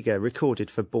Seeger recorded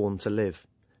for Born to Live,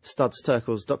 Studs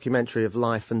Terkel's documentary of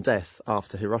life and death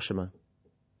after Hiroshima.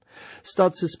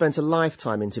 Studs has spent a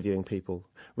lifetime interviewing people,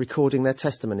 recording their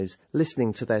testimonies,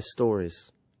 listening to their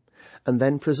stories, and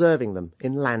then preserving them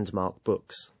in landmark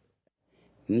books.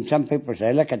 And some people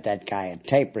say, look at that guy, a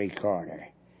tape recorder.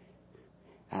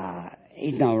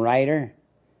 He's no writer.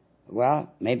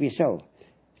 Well, maybe so.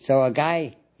 So a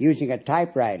guy using a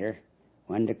typewriter,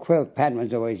 when the quill pen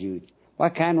was always used,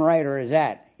 what kind of writer is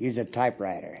that? Use a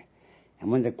typewriter.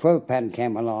 And when the quill pen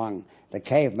came along, the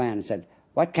caveman said,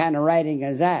 what kind of writing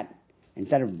is that?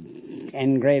 Instead of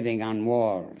engraving on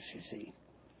walls, you see.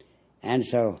 And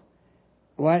so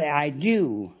what I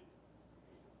do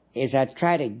is I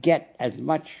try to get as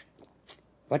much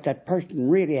what that person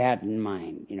really had in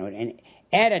mind, you know. And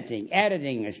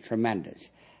editing is tremendous.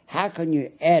 How can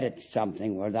you edit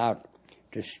something without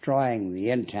destroying the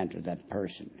intent of that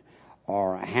person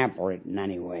or hamper it in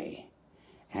any way?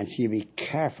 And so you be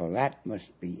careful. That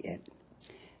must be it.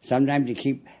 Sometimes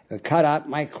you cut out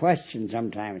my questions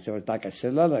sometimes, so it's like a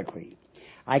soliloquy.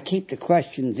 I keep the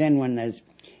questions in when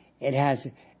it has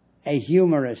a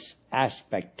humorous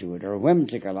aspect to it, or a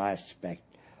whimsical aspect,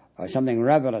 or something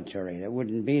revelatory that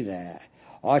wouldn't be there,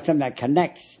 or something that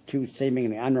connects two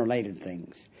seemingly unrelated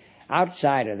things.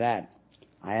 Outside of that,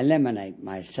 I eliminate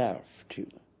myself, too.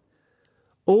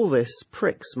 All this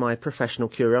pricks my professional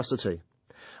curiosity.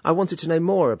 I wanted to know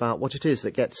more about what it is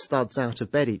that gets Studs out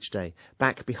of bed each day,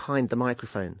 back behind the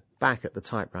microphone, back at the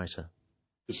typewriter.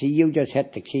 You see, you just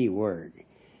hit the key word.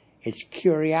 It's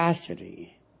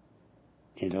curiosity,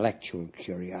 intellectual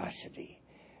curiosity.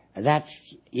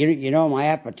 That's, you know, my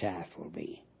epitaph will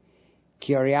be,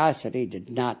 curiosity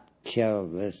did not kill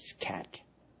this cat.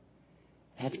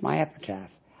 That's my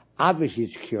epitaph. Obviously,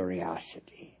 it's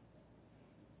curiosity.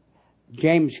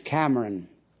 James Cameron,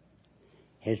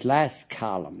 his last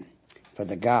column for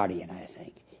The Guardian, I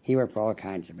think. He worked for all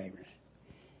kinds of papers.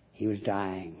 He was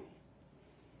dying.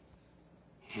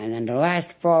 And in the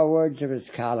last 4 words of his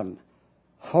column,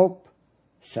 hope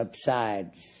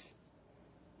subsides,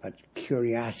 but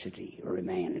curiosity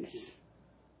remains.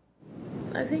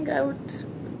 I think I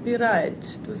would be right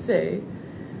to say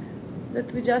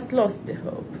that we just lost the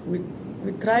hope. We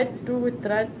tried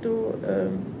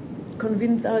to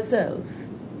convince ourselves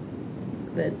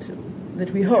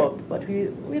that we hoped, but we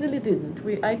really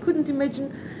didn't. I couldn't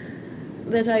imagine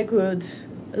that I could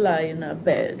lie in a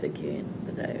bed again,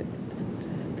 that I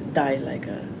would die like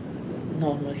a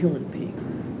normal human being.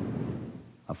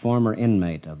 A former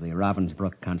inmate of the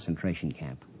Ravensbrück concentration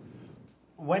camp.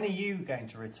 When are you going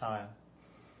to retire?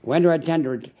 When do I tend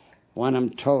to when I'm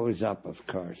toes up, of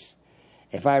course.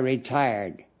 If I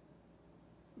retired,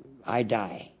 I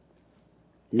die.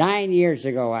 9 years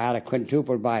ago, I had a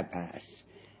quintuple bypass.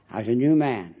 I was a new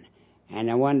man. And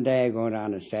then one day I go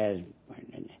down the stairs,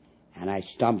 and I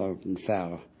stumbled and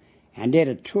fell. And did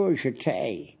a tour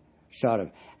jeté, sort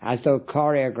of, as though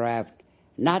choreographed,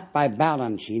 not by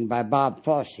Balanchine, by Bob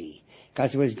Fosse,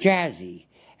 because it was jazzy.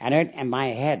 And my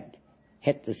head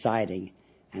hit the siding,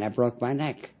 and I broke my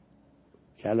neck.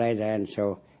 So I lay there, and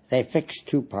so they fixed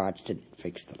 2 parts, didn't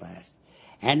fix the last.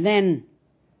 And then,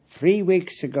 3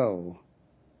 weeks ago,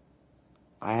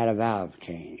 I had a valve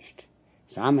changed.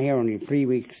 So I'm here only 3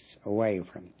 weeks away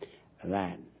from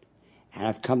that. And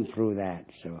I've come through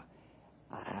that. So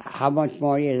how much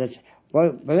more years?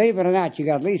 Well, believe it or not, you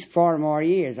got at least 4 more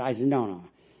years. I said, no.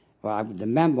 Well, the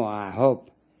memoir, I hope,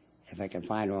 if I can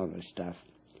find all this stuff,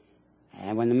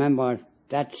 And when the men were,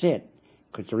 that's it.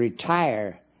 Because to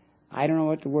retire, I don't know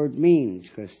what the word means,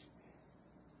 because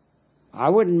I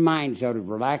wouldn't mind sort of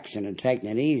relaxing and taking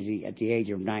it easy at the age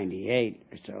of 98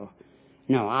 or so.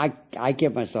 No, I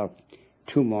give myself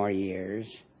 2 more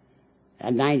years.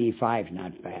 And 95 is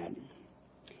not bad.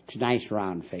 It's a nice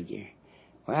round figure.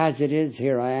 Well, as it is,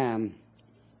 here I am,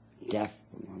 deaf.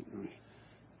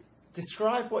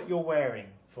 Describe what you're wearing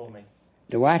for me.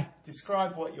 The what?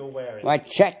 Describe what you're wearing. Well,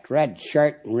 checked red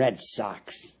shirt and red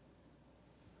socks.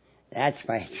 That's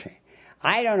my...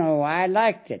 I don't know why I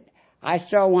liked it. I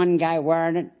saw one guy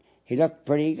wearing it. He looked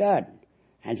pretty good.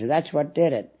 And so that's what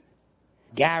did it.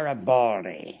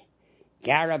 Garibaldi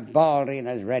and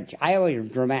his red... I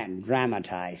always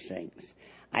dramatize things.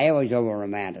 I always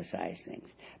over-romanticize things.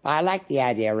 But I like the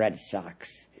idea of red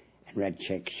socks and red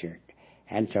check shirt.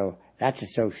 And so that's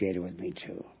associated with me,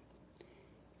 too.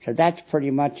 So that's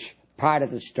pretty much part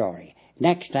of the story.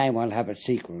 Next time we'll have a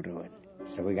sequel to it.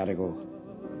 So we got to go.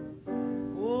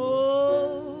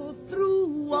 Oh,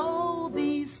 through all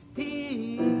these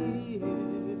tears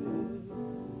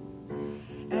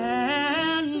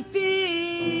and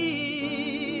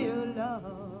fear,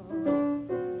 love,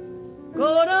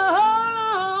 go to hold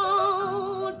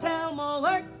on till my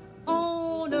work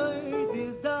on earth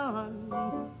is done.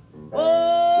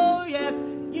 Oh, yes,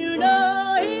 you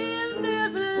know in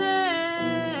this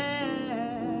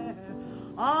land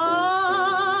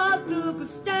I took a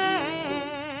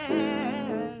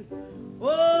stand.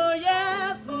 Oh,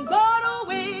 yes, I'm gonna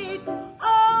wait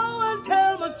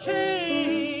until my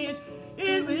change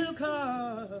it will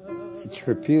come. It's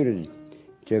reputed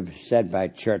to have said by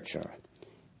Churchill,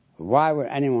 why would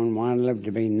anyone want to live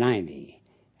to be 90?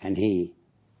 And he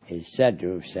is said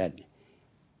to have said,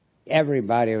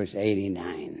 everybody was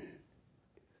 89.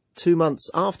 2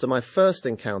 months after my first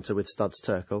encounter with Studs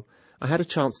Terkel, I had a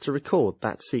chance to record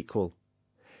that sequel.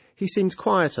 He seemed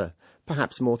quieter,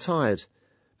 perhaps more tired,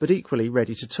 but equally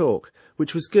ready to talk,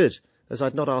 which was good, as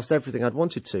I'd not asked everything I'd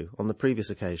wanted to on the previous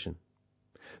occasion.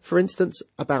 For instance,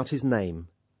 about his name,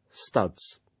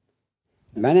 Studs.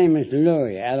 My name is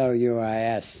Louis,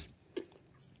 L-O-U-I-S.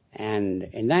 And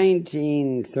in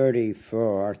 1934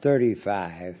 or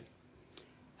 35,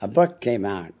 a book came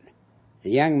out, The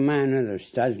Young Manhood of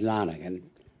Studs Lonergan,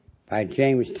 by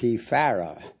James T.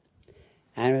 Farrell.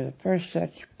 And it was the first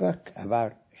such book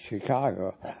about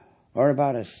Chicago, or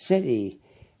about a city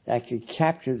that could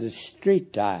capture the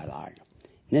street dialogue.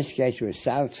 In this case, it was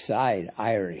South Side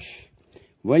Irish.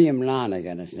 William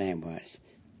Lonergan, his name was.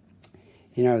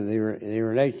 You know, the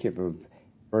relationship of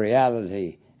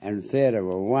reality and theater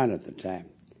were one at the time.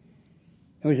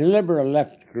 It was a liberal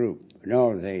left group in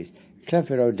all days.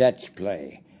 Clifford Odets'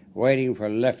 play, Waiting for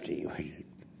Lefty, which was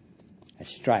a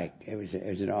strike. It was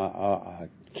a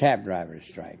cab driver's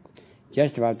strike,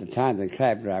 just about the time the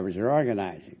cab drivers were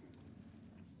organizing.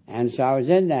 And so I was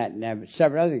in that, and there were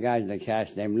several other guys in the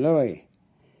cast named Louis.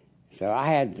 So I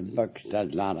had the book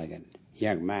Studs Lonergan,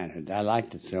 Young Manhood. I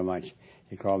liked it so much,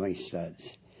 they called me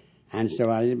Studs. And so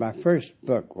I did my first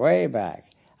book way back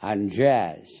on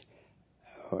jazz.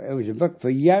 It was a book for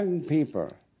young people,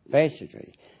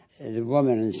 basically. The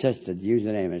woman insisted to use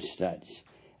the name of Studs.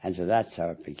 And so that's how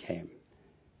it became.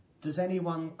 Does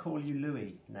anyone call you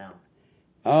Louis now?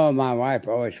 Oh, my wife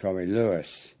always called me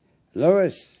Louis.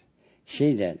 Louis,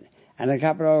 she did. And a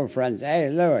couple of old friends, hey,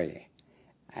 Louis.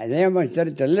 And they almost did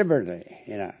it deliberately,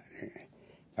 you know.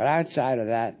 But outside of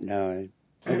that, no.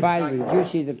 By the way, did you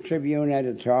see the Tribune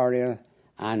editorial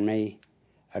on me?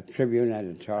 A Tribune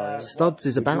editorial. Studs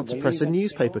is about to press a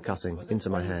newspaper cutting into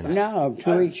my hand. No,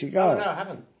 2 weeks ago. No, I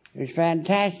haven't. It was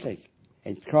fantastic.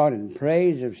 It's called In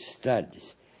Praise of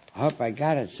Studs. I hope I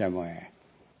got it somewhere.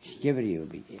 Just give it to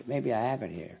you. Maybe I have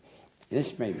it here.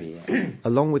 This may be it.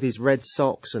 Along with his red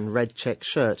socks and red check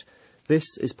shirt, this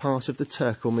is part of the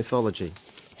Terkel mythology.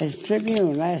 It's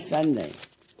Tribune last Sunday.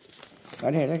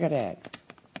 But here, look at that.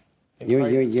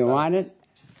 You want it?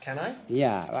 Can I?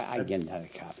 Yeah, I get another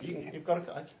copy. You've got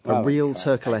a... A real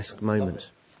Terkel-esque moment.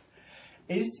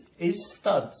 Is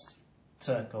Studs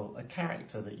Terkel a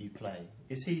character that you play?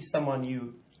 Is he someone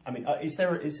you... I mean,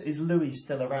 is Louis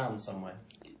still around somewhere?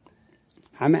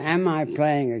 Am I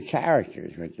playing a character,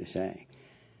 is what you're saying?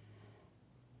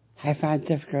 I find it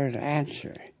difficult to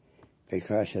answer,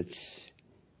 because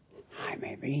I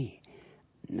may be.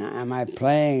 Now, am I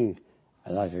playing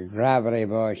like a gravelly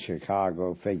voice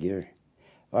Chicago figure?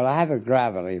 Well, I have a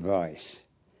gravelly voice,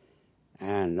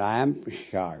 and I am from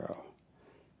Chicago.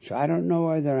 So I don't know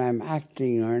whether I'm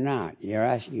acting or not. You're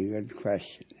asking a good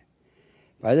question.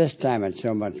 By this time, it's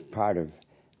so much part of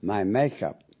my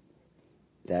makeup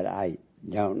that I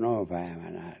don't know if I am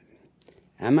or not.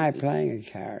 Am I playing a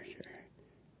character?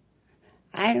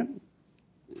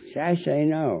 I say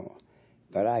no,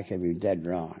 but I could be dead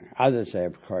wrong. Others say,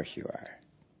 of course you are.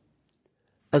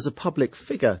 As a public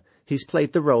figure, he's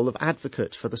played the role of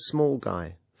advocate for the small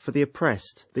guy, for the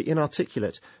oppressed, the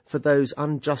inarticulate, for those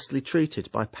unjustly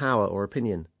treated by power or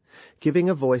opinion, giving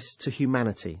a voice to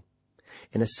humanity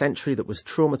in a century that was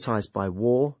traumatized by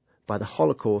war, by the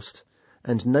Holocaust,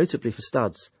 and notably for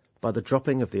Studs, by the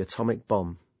dropping of the atomic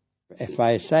bomb. If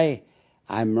I say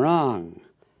I'm wrong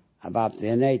about the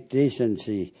innate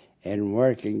decency in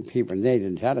working people, innate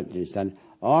intelligence, then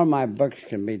all my books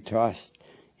can be tossed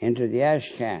into the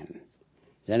ash can.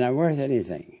 They're not worth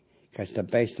anything because they're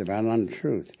based upon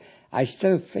untruth. I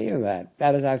still feel that.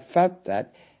 That is, I felt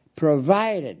that,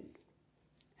 provided,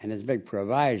 and there's a big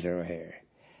proviso here.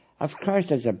 Of course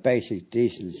there's a basic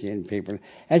decency in people.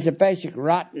 There's a basic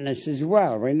rottenness as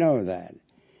well. We know that.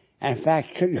 And in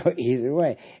fact, it could go either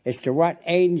way. As to what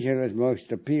angel is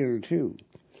most appealed to.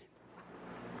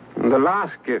 The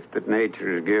last gift that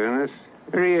nature has given us,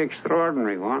 a very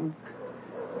extraordinary one,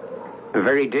 a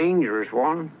very dangerous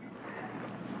one,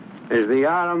 is the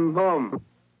atom bomb.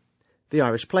 The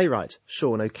Irish playwright,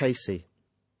 Sean O'Casey.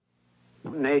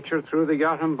 Nature, through the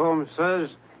atom bomb, says,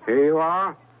 here you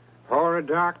are, power of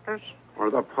darkness or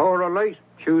the power of light.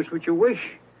 Choose what you wish.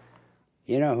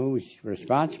 You know who's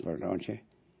responsible, don't you?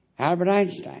 Albert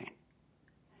Einstein.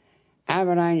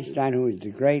 Albert Einstein, who was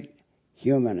the great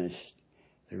humanist,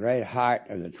 the great heart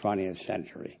of the 20th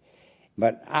century.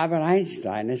 But Albert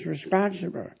Einstein is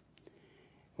responsible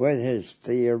with his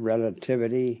theory of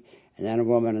relativity, and then a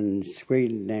woman in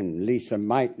Sweden named Lisa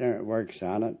Meitner works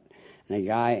on it, and a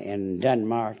guy in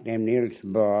Denmark named Niels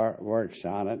Bohr works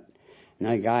on it, and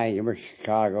a guy in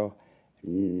Chicago,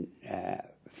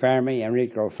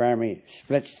 Enrico Fermi,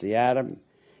 splits the atom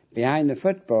behind the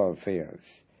football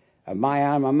fields of my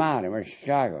alma mater in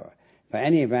Chicago. For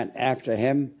any event, after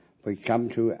him, we come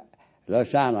to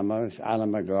Los Alamos,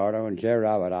 Alamogordo, and J.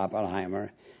 Robert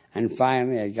Oppenheimer, and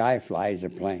finally a guy flies a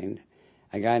plane,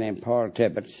 a guy named Paul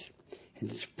Tibbets.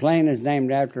 His plane is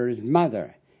named after his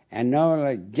mother,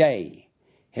 Enola Gay,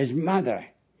 his mother,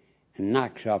 and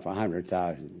knocks off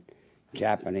 100,000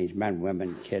 Japanese men,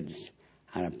 women, kids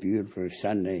on a beautiful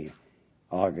Sunday,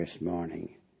 August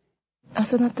morning.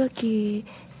 その時、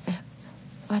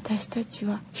私たち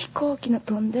は飛行機の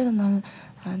飛んでるの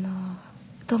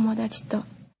友達と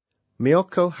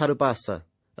Miyoko Harubasa,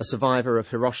 a survivor of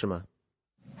Hiroshima.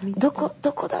 どこ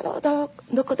だ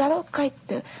ろうかいっ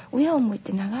て上を向い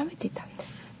て眺めてたんだ。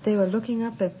They were looking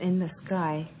up in the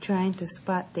sky, trying to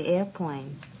spot the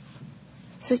airplane.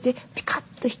 そしてピカッ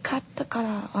と光ったか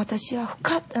ら私は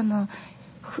伏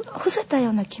せた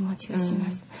ような気持ちがし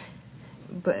ます。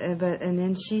And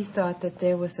then she thought that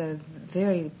there was a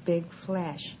very big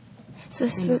flash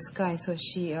in the sky, so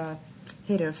she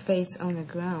hit her face on the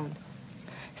ground.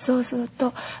 そうする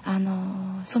と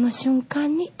その瞬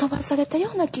間に飛ばされた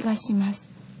ような気がします。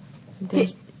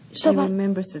She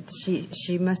remembers that she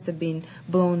must have been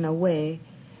blown away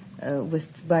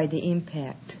by the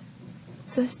impact.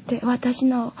 そして私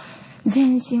の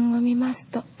全身を見ます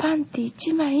とパンティ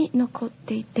1枚残っ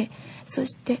ていて、そ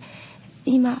して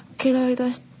今ケロイ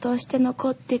ドとして残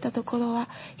っていたところは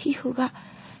皮膚が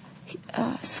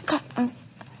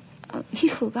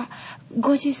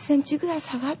50センチぐらい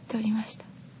下がっておりました。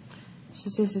She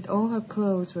says that all her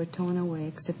clothes were torn away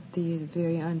except the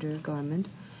very undergarment,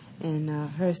 and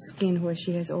her skin, where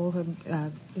she has all her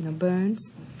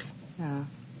burns,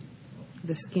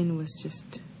 the skin was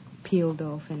just peeled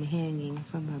off and hanging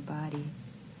from her body.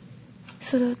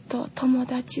 すると友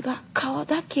達が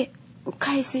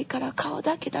海水から顔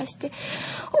だけ出して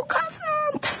「お母さ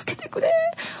ん助けてくれ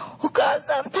お母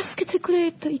さん助けてく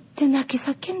れ」と言って泣き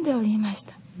叫んでおりまし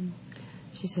た。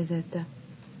She said that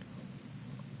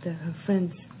her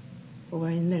friends were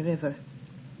in the river.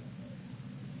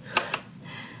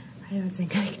 I don't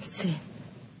think I can say it.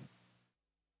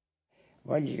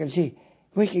 Well, you can see,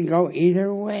 we can go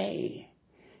either way.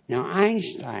 Now,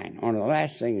 Einstein, one of the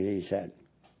last things he said,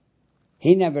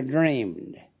 he never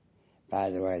dreamed, by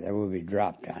the way, that we'd be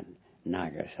dropped on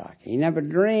Nagasaki. He never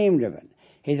dreamed of it.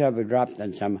 He thought we'd be dropped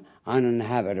on some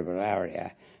uninhabitable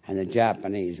area and the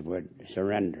Japanese would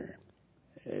surrender.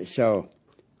 So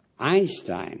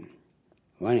Einstein,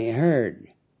 when he heard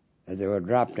that they were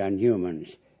dropped on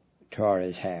humans, tore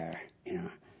his hair,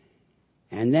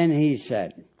 And then he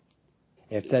said,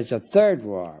 if there's a third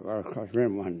war, well, of course, we're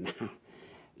in one now,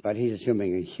 but he's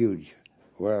assuming a huge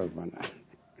world one.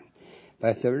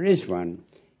 But if there is one,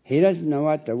 he doesn't know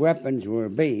what the weapons will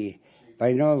be, but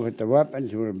he knows what the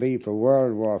weapons will be for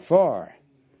World War IV.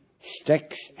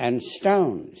 Sticks and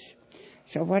stones.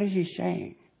 So what is he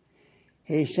saying?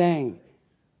 He's saying,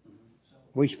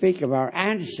 We speak of our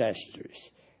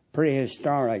ancestors,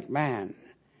 prehistoric man,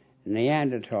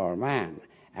 Neanderthal man,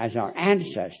 as our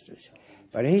ancestors.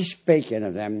 But he's speaking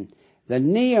of them, the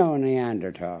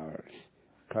neo-Neanderthals.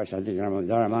 Of course, I think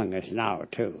they're among us now,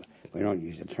 too. We don't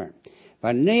use the term.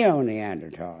 But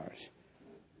neo-Neanderthals,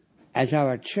 as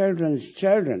our children's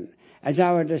children, as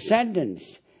our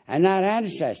descendants, and not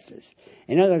ancestors.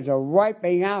 In other words, a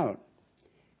wiping out,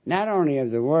 not only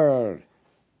of the world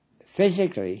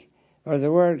physically, but of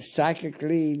the world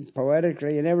psychically,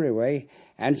 poetically, in every way.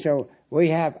 And so we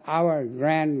have our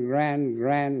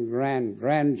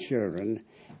grandchildren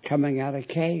coming out of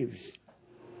caves.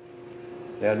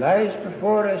 There lies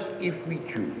before us, if we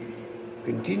choose,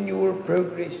 continual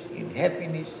progress in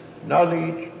happiness,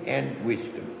 knowledge, and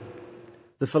wisdom.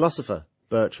 The philosopher,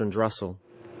 Bertrand Russell.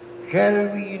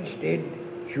 Shall we instead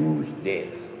choose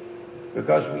death,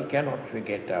 because we cannot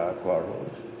forget our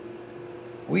quarrels?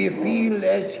 We appeal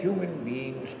as human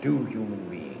beings to human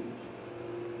beings.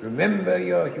 Remember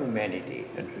your humanity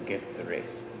and forget the rest.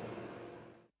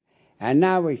 And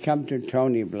now we come to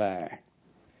Tony Blair.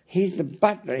 He's the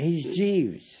butler, he's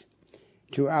Jeeves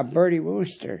to our Bertie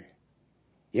Wooster.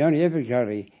 The only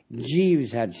difficulty,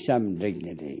 Jeeves had some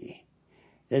dignity.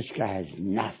 This guy has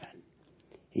nothing.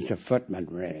 He's a footman,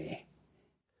 really.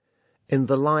 In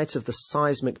the light of the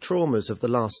seismic traumas of the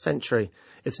last century,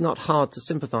 it's not hard to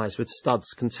sympathise with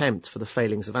Studd's contempt for the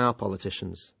failings of our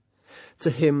politicians. To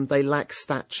him, they lack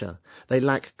stature, they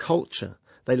lack culture,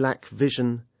 they lack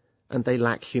vision, and they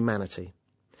lack humanity.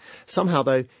 Somehow,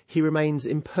 though, he remains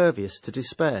impervious to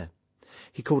despair.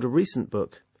 He called a recent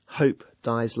book, Hope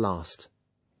Dies Last.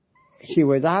 See,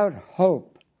 without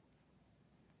hope,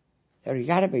 there's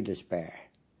got to be despair.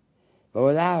 But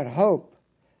without hope,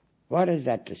 what is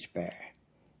that despair?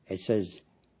 It says,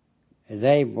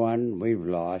 they've won, we've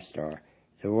lost, or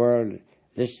the world,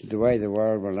 this is the way the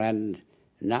world will end,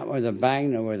 not with a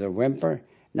bang, nor with a whimper,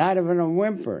 not even a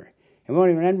whimper. It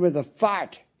won't even end with a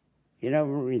fart. You know,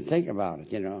 when you think about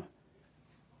it, you know.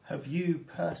 Have you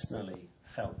personally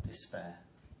felt despair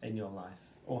in your life?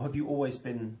 Or have you always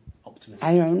been optimistic?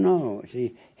 I don't know.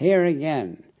 See, here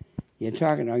again, you're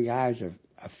talking to a guy who's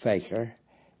a faker,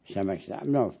 to some extent.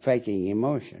 No, faking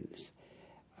emotions.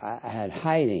 I had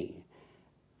hiding.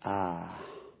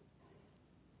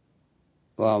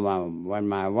 When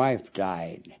my wife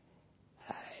died,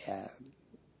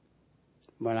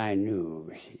 when I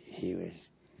knew she was,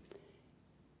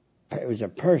 it was a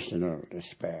personal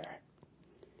despair.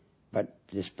 But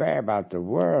despair about the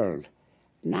world,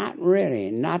 not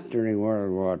really, not during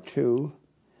World War II.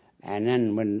 And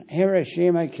then when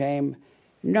Hiroshima came,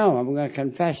 no, I'm going to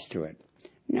confess to it.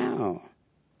 No.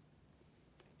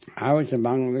 I was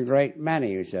among the great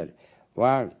many who said,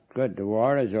 well, good, the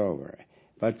war is over.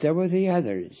 But there were the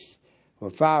others who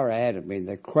were far ahead of me,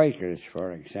 the Quakers,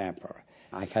 for example.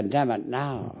 I condemn it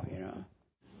now, you know.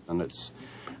 And it's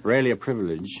really a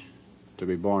privilege to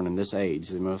be born in this age,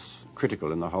 the most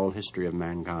critical in the whole history of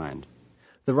mankind.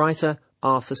 The writer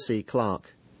Arthur C.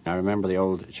 Clarke. I remember the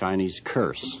old Chinese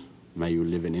curse, may you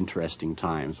live in interesting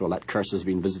times. Well, that curse has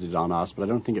been visited on us, but I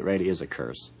don't think it really is a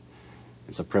curse.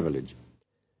 It's a privilege.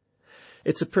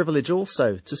 It's a privilege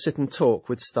also to sit and talk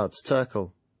with Studs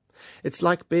Terkel. It's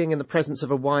like being in the presence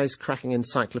of a wise-cracking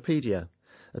encyclopedia,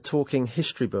 a talking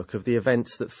history book of the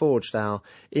events that forged our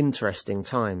interesting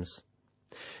times.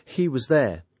 He was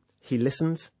there. He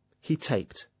listened. He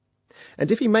taped.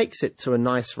 And if he makes it to a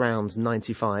nice round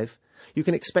 95, you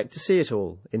can expect to see it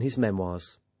all in his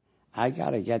memoirs. I got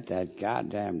to get that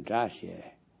goddamn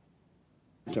dossier.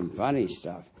 Some funny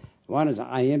stuff. One is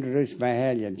I introduced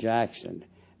Mahalia Jackson.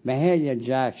 Mahalia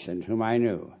Jackson, whom I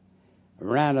knew,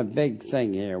 ran a big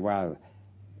thing here while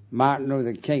Martin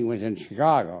Luther King was in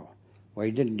Chicago, where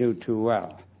he didn't do too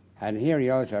well. And here he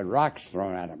also had rocks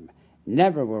thrown at him.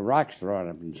 Never were rocks thrown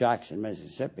at him in Jackson,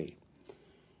 Mississippi.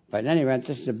 But anyway,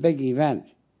 this is a big event.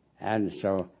 And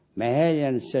so Mahalia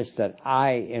insists that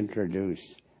I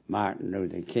introduce Martin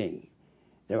Luther King.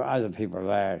 There were other people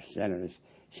there, senators.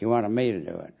 She wanted me to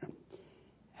do it.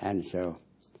 And so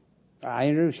I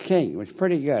introduced King. It was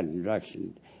pretty good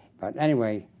introduction. But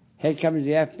anyway, here comes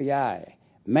the FBI.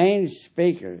 Main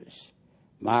speakers,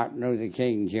 Martin Luther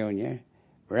King Jr.,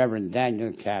 Reverend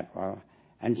Daniel Catwell,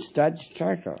 and Studs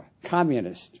Terkel,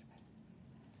 communist.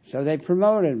 So they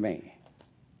promoted me.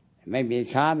 It made me a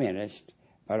communist,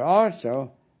 but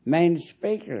also main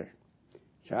speaker.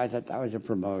 So I thought that was a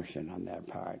promotion on their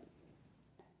part.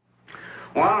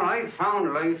 Well, I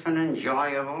found life an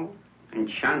enjoyable,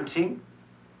 enchanting,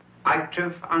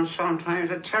 active, and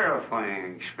sometimes a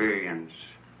terrifying experience.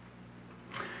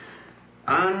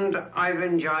 And I've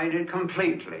enjoyed it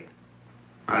completely.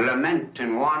 A lament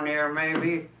in one ear,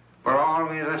 maybe, but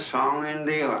always a song in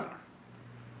the other.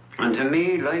 And to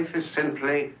me, life is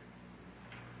simply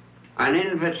an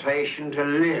invitation to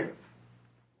live.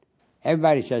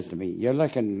 Everybody says to me, you're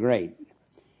looking great.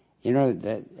 You know,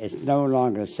 that it's no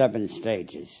longer 7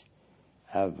 stages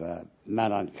of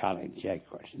melancholic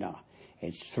course. No,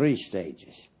 it's 3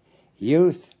 stages.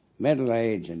 Youth, middle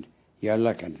age, and you're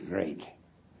looking great.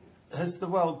 Has the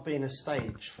world been a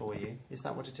stage for you? Is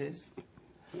that what it is?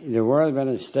 The world been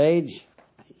a stage?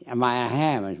 Am I a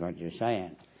ham, is what you're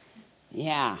saying?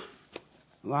 Yeah.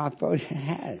 Well, I suppose it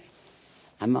has.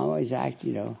 I'm always acting,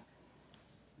 you know.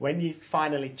 When you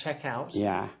finally check out,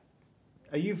 yeah,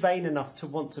 are you vain enough to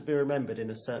want to be remembered in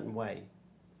a certain way,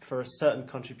 for a certain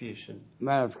contribution?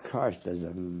 Well, of course, there's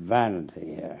a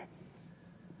vanity here.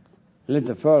 Lived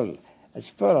as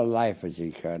full of life as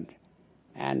he could.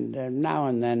 And now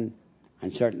and then,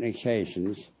 on certain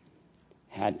occasions,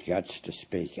 had guts to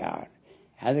speak out.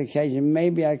 Other occasions,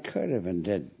 maybe I could have and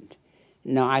didn't.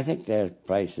 No, I think there's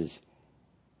places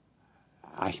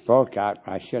I spoke out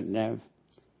where I shouldn't have,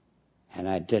 and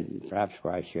I didn't, perhaps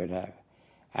where I should have.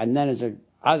 And then there's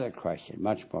another question,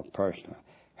 much more personal,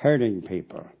 hurting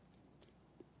people.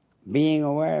 Being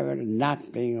aware of it and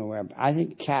not being aware of it. I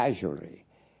think casually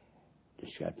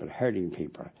discussed, but hurting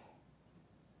people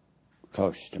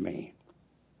close to me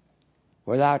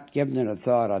without giving it a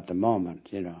thought at the moment,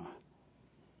 you know.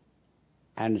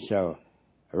 And so,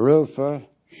 rueful,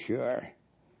 sure.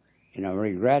 You know,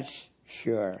 regrets,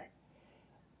 sure.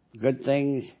 Good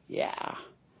things, yeah.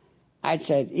 I'd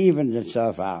say it evens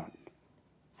itself out.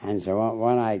 And so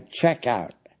when I check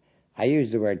out, I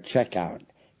use the word check out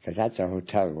because that's a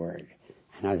hotel word.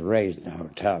 And I was raised in a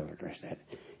hotel, of course, that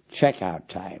check out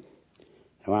time.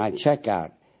 And when I check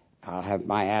out, I'll have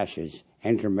my ashes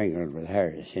intermingled with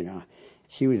hers, you know.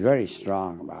 She was very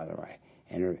strong, by the way.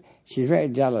 And she's very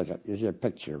delicate. There's a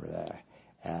picture of her,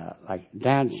 like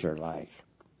dancer-like.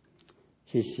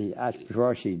 She asked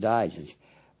before she died, she said,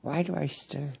 why do I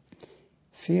still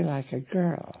feel like a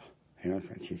girl? You know, that's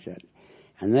what she said.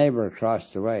 A neighbor across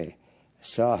the way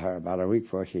saw her about a week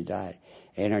before she died,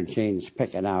 in her jeans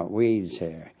picking out weeds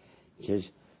here. She says,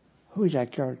 who's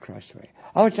that girl across the way?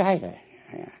 Oh, it's Ida.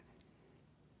 Yeah.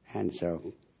 And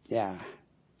so, yeah,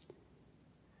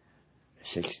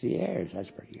 60 years,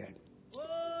 that's pretty good.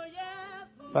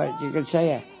 But you could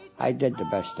say I did the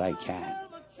best I can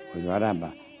with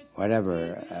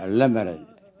whatever limited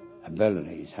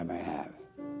abilities I may have.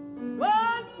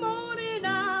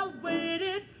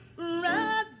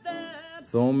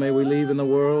 So may we leave in the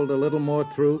world a little more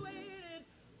truth,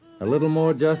 a little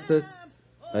more justice,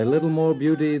 a little more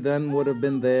beauty than would have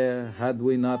been there had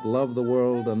we not loved the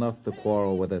world enough to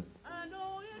quarrel with it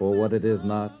for what it is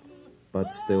not, but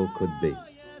still could be.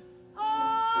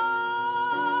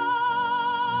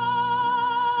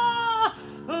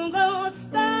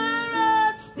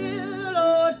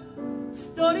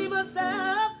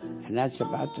 And that's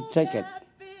about the ticket.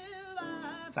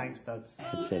 Thanks, Studs.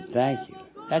 That's it, thank you.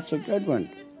 That's a good one.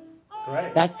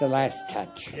 Great. That's the last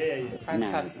touch. Yeah,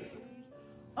 fantastic.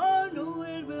 I know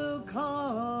it will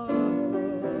come.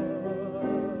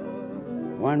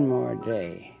 One more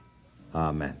day.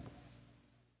 Amen.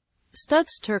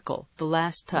 Studs Terkel, The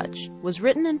Last Touch, was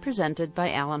written and presented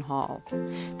by Alan Hall.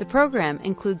 The program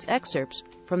includes excerpts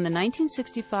from the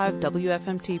 1965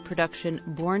 WFMT production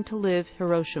Born to Live,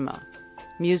 Hiroshima,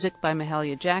 music by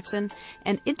Mahalia Jackson,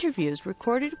 and interviews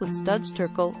recorded with Studs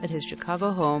Terkel at his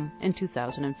Chicago home in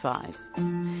 2005.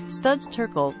 Studs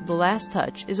Terkel, The Last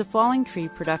Touch, is a Falling Tree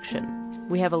production.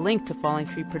 We have a link to Falling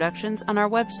Tree Productions on our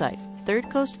website,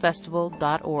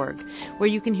 thirdcoastfestival.org, where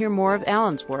you can hear more of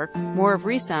Alan's work, more of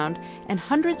Resound, and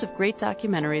hundreds of great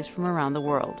documentaries from around the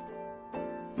world.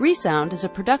 Resound is a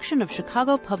production of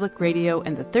Chicago Public Radio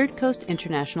and the Third Coast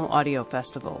International Audio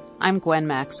Festival. I'm Gwen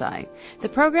Maxey. The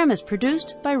program is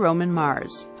produced by Roman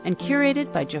Mars and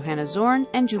curated by Johanna Zorn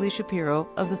and Julie Shapiro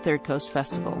of the Third Coast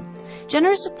Festival.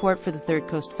 Generous support for the Third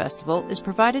Coast Festival is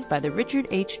provided by the Richard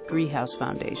H. Driehaus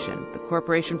Foundation, the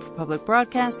Corporation for Public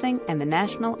Broadcasting, and the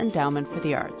National Endowment for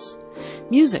the Arts.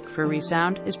 Music for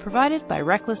Resound is provided by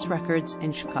Reckless Records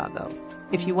in Chicago.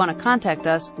 If you want to contact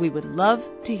us, we would love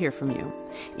to hear from you.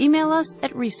 Email us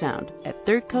at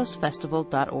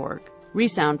resound@thirdcoastfestival.org.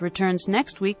 Resound returns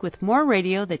next week with more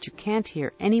radio that you can't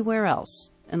hear anywhere else,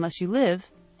 unless you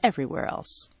live everywhere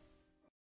else.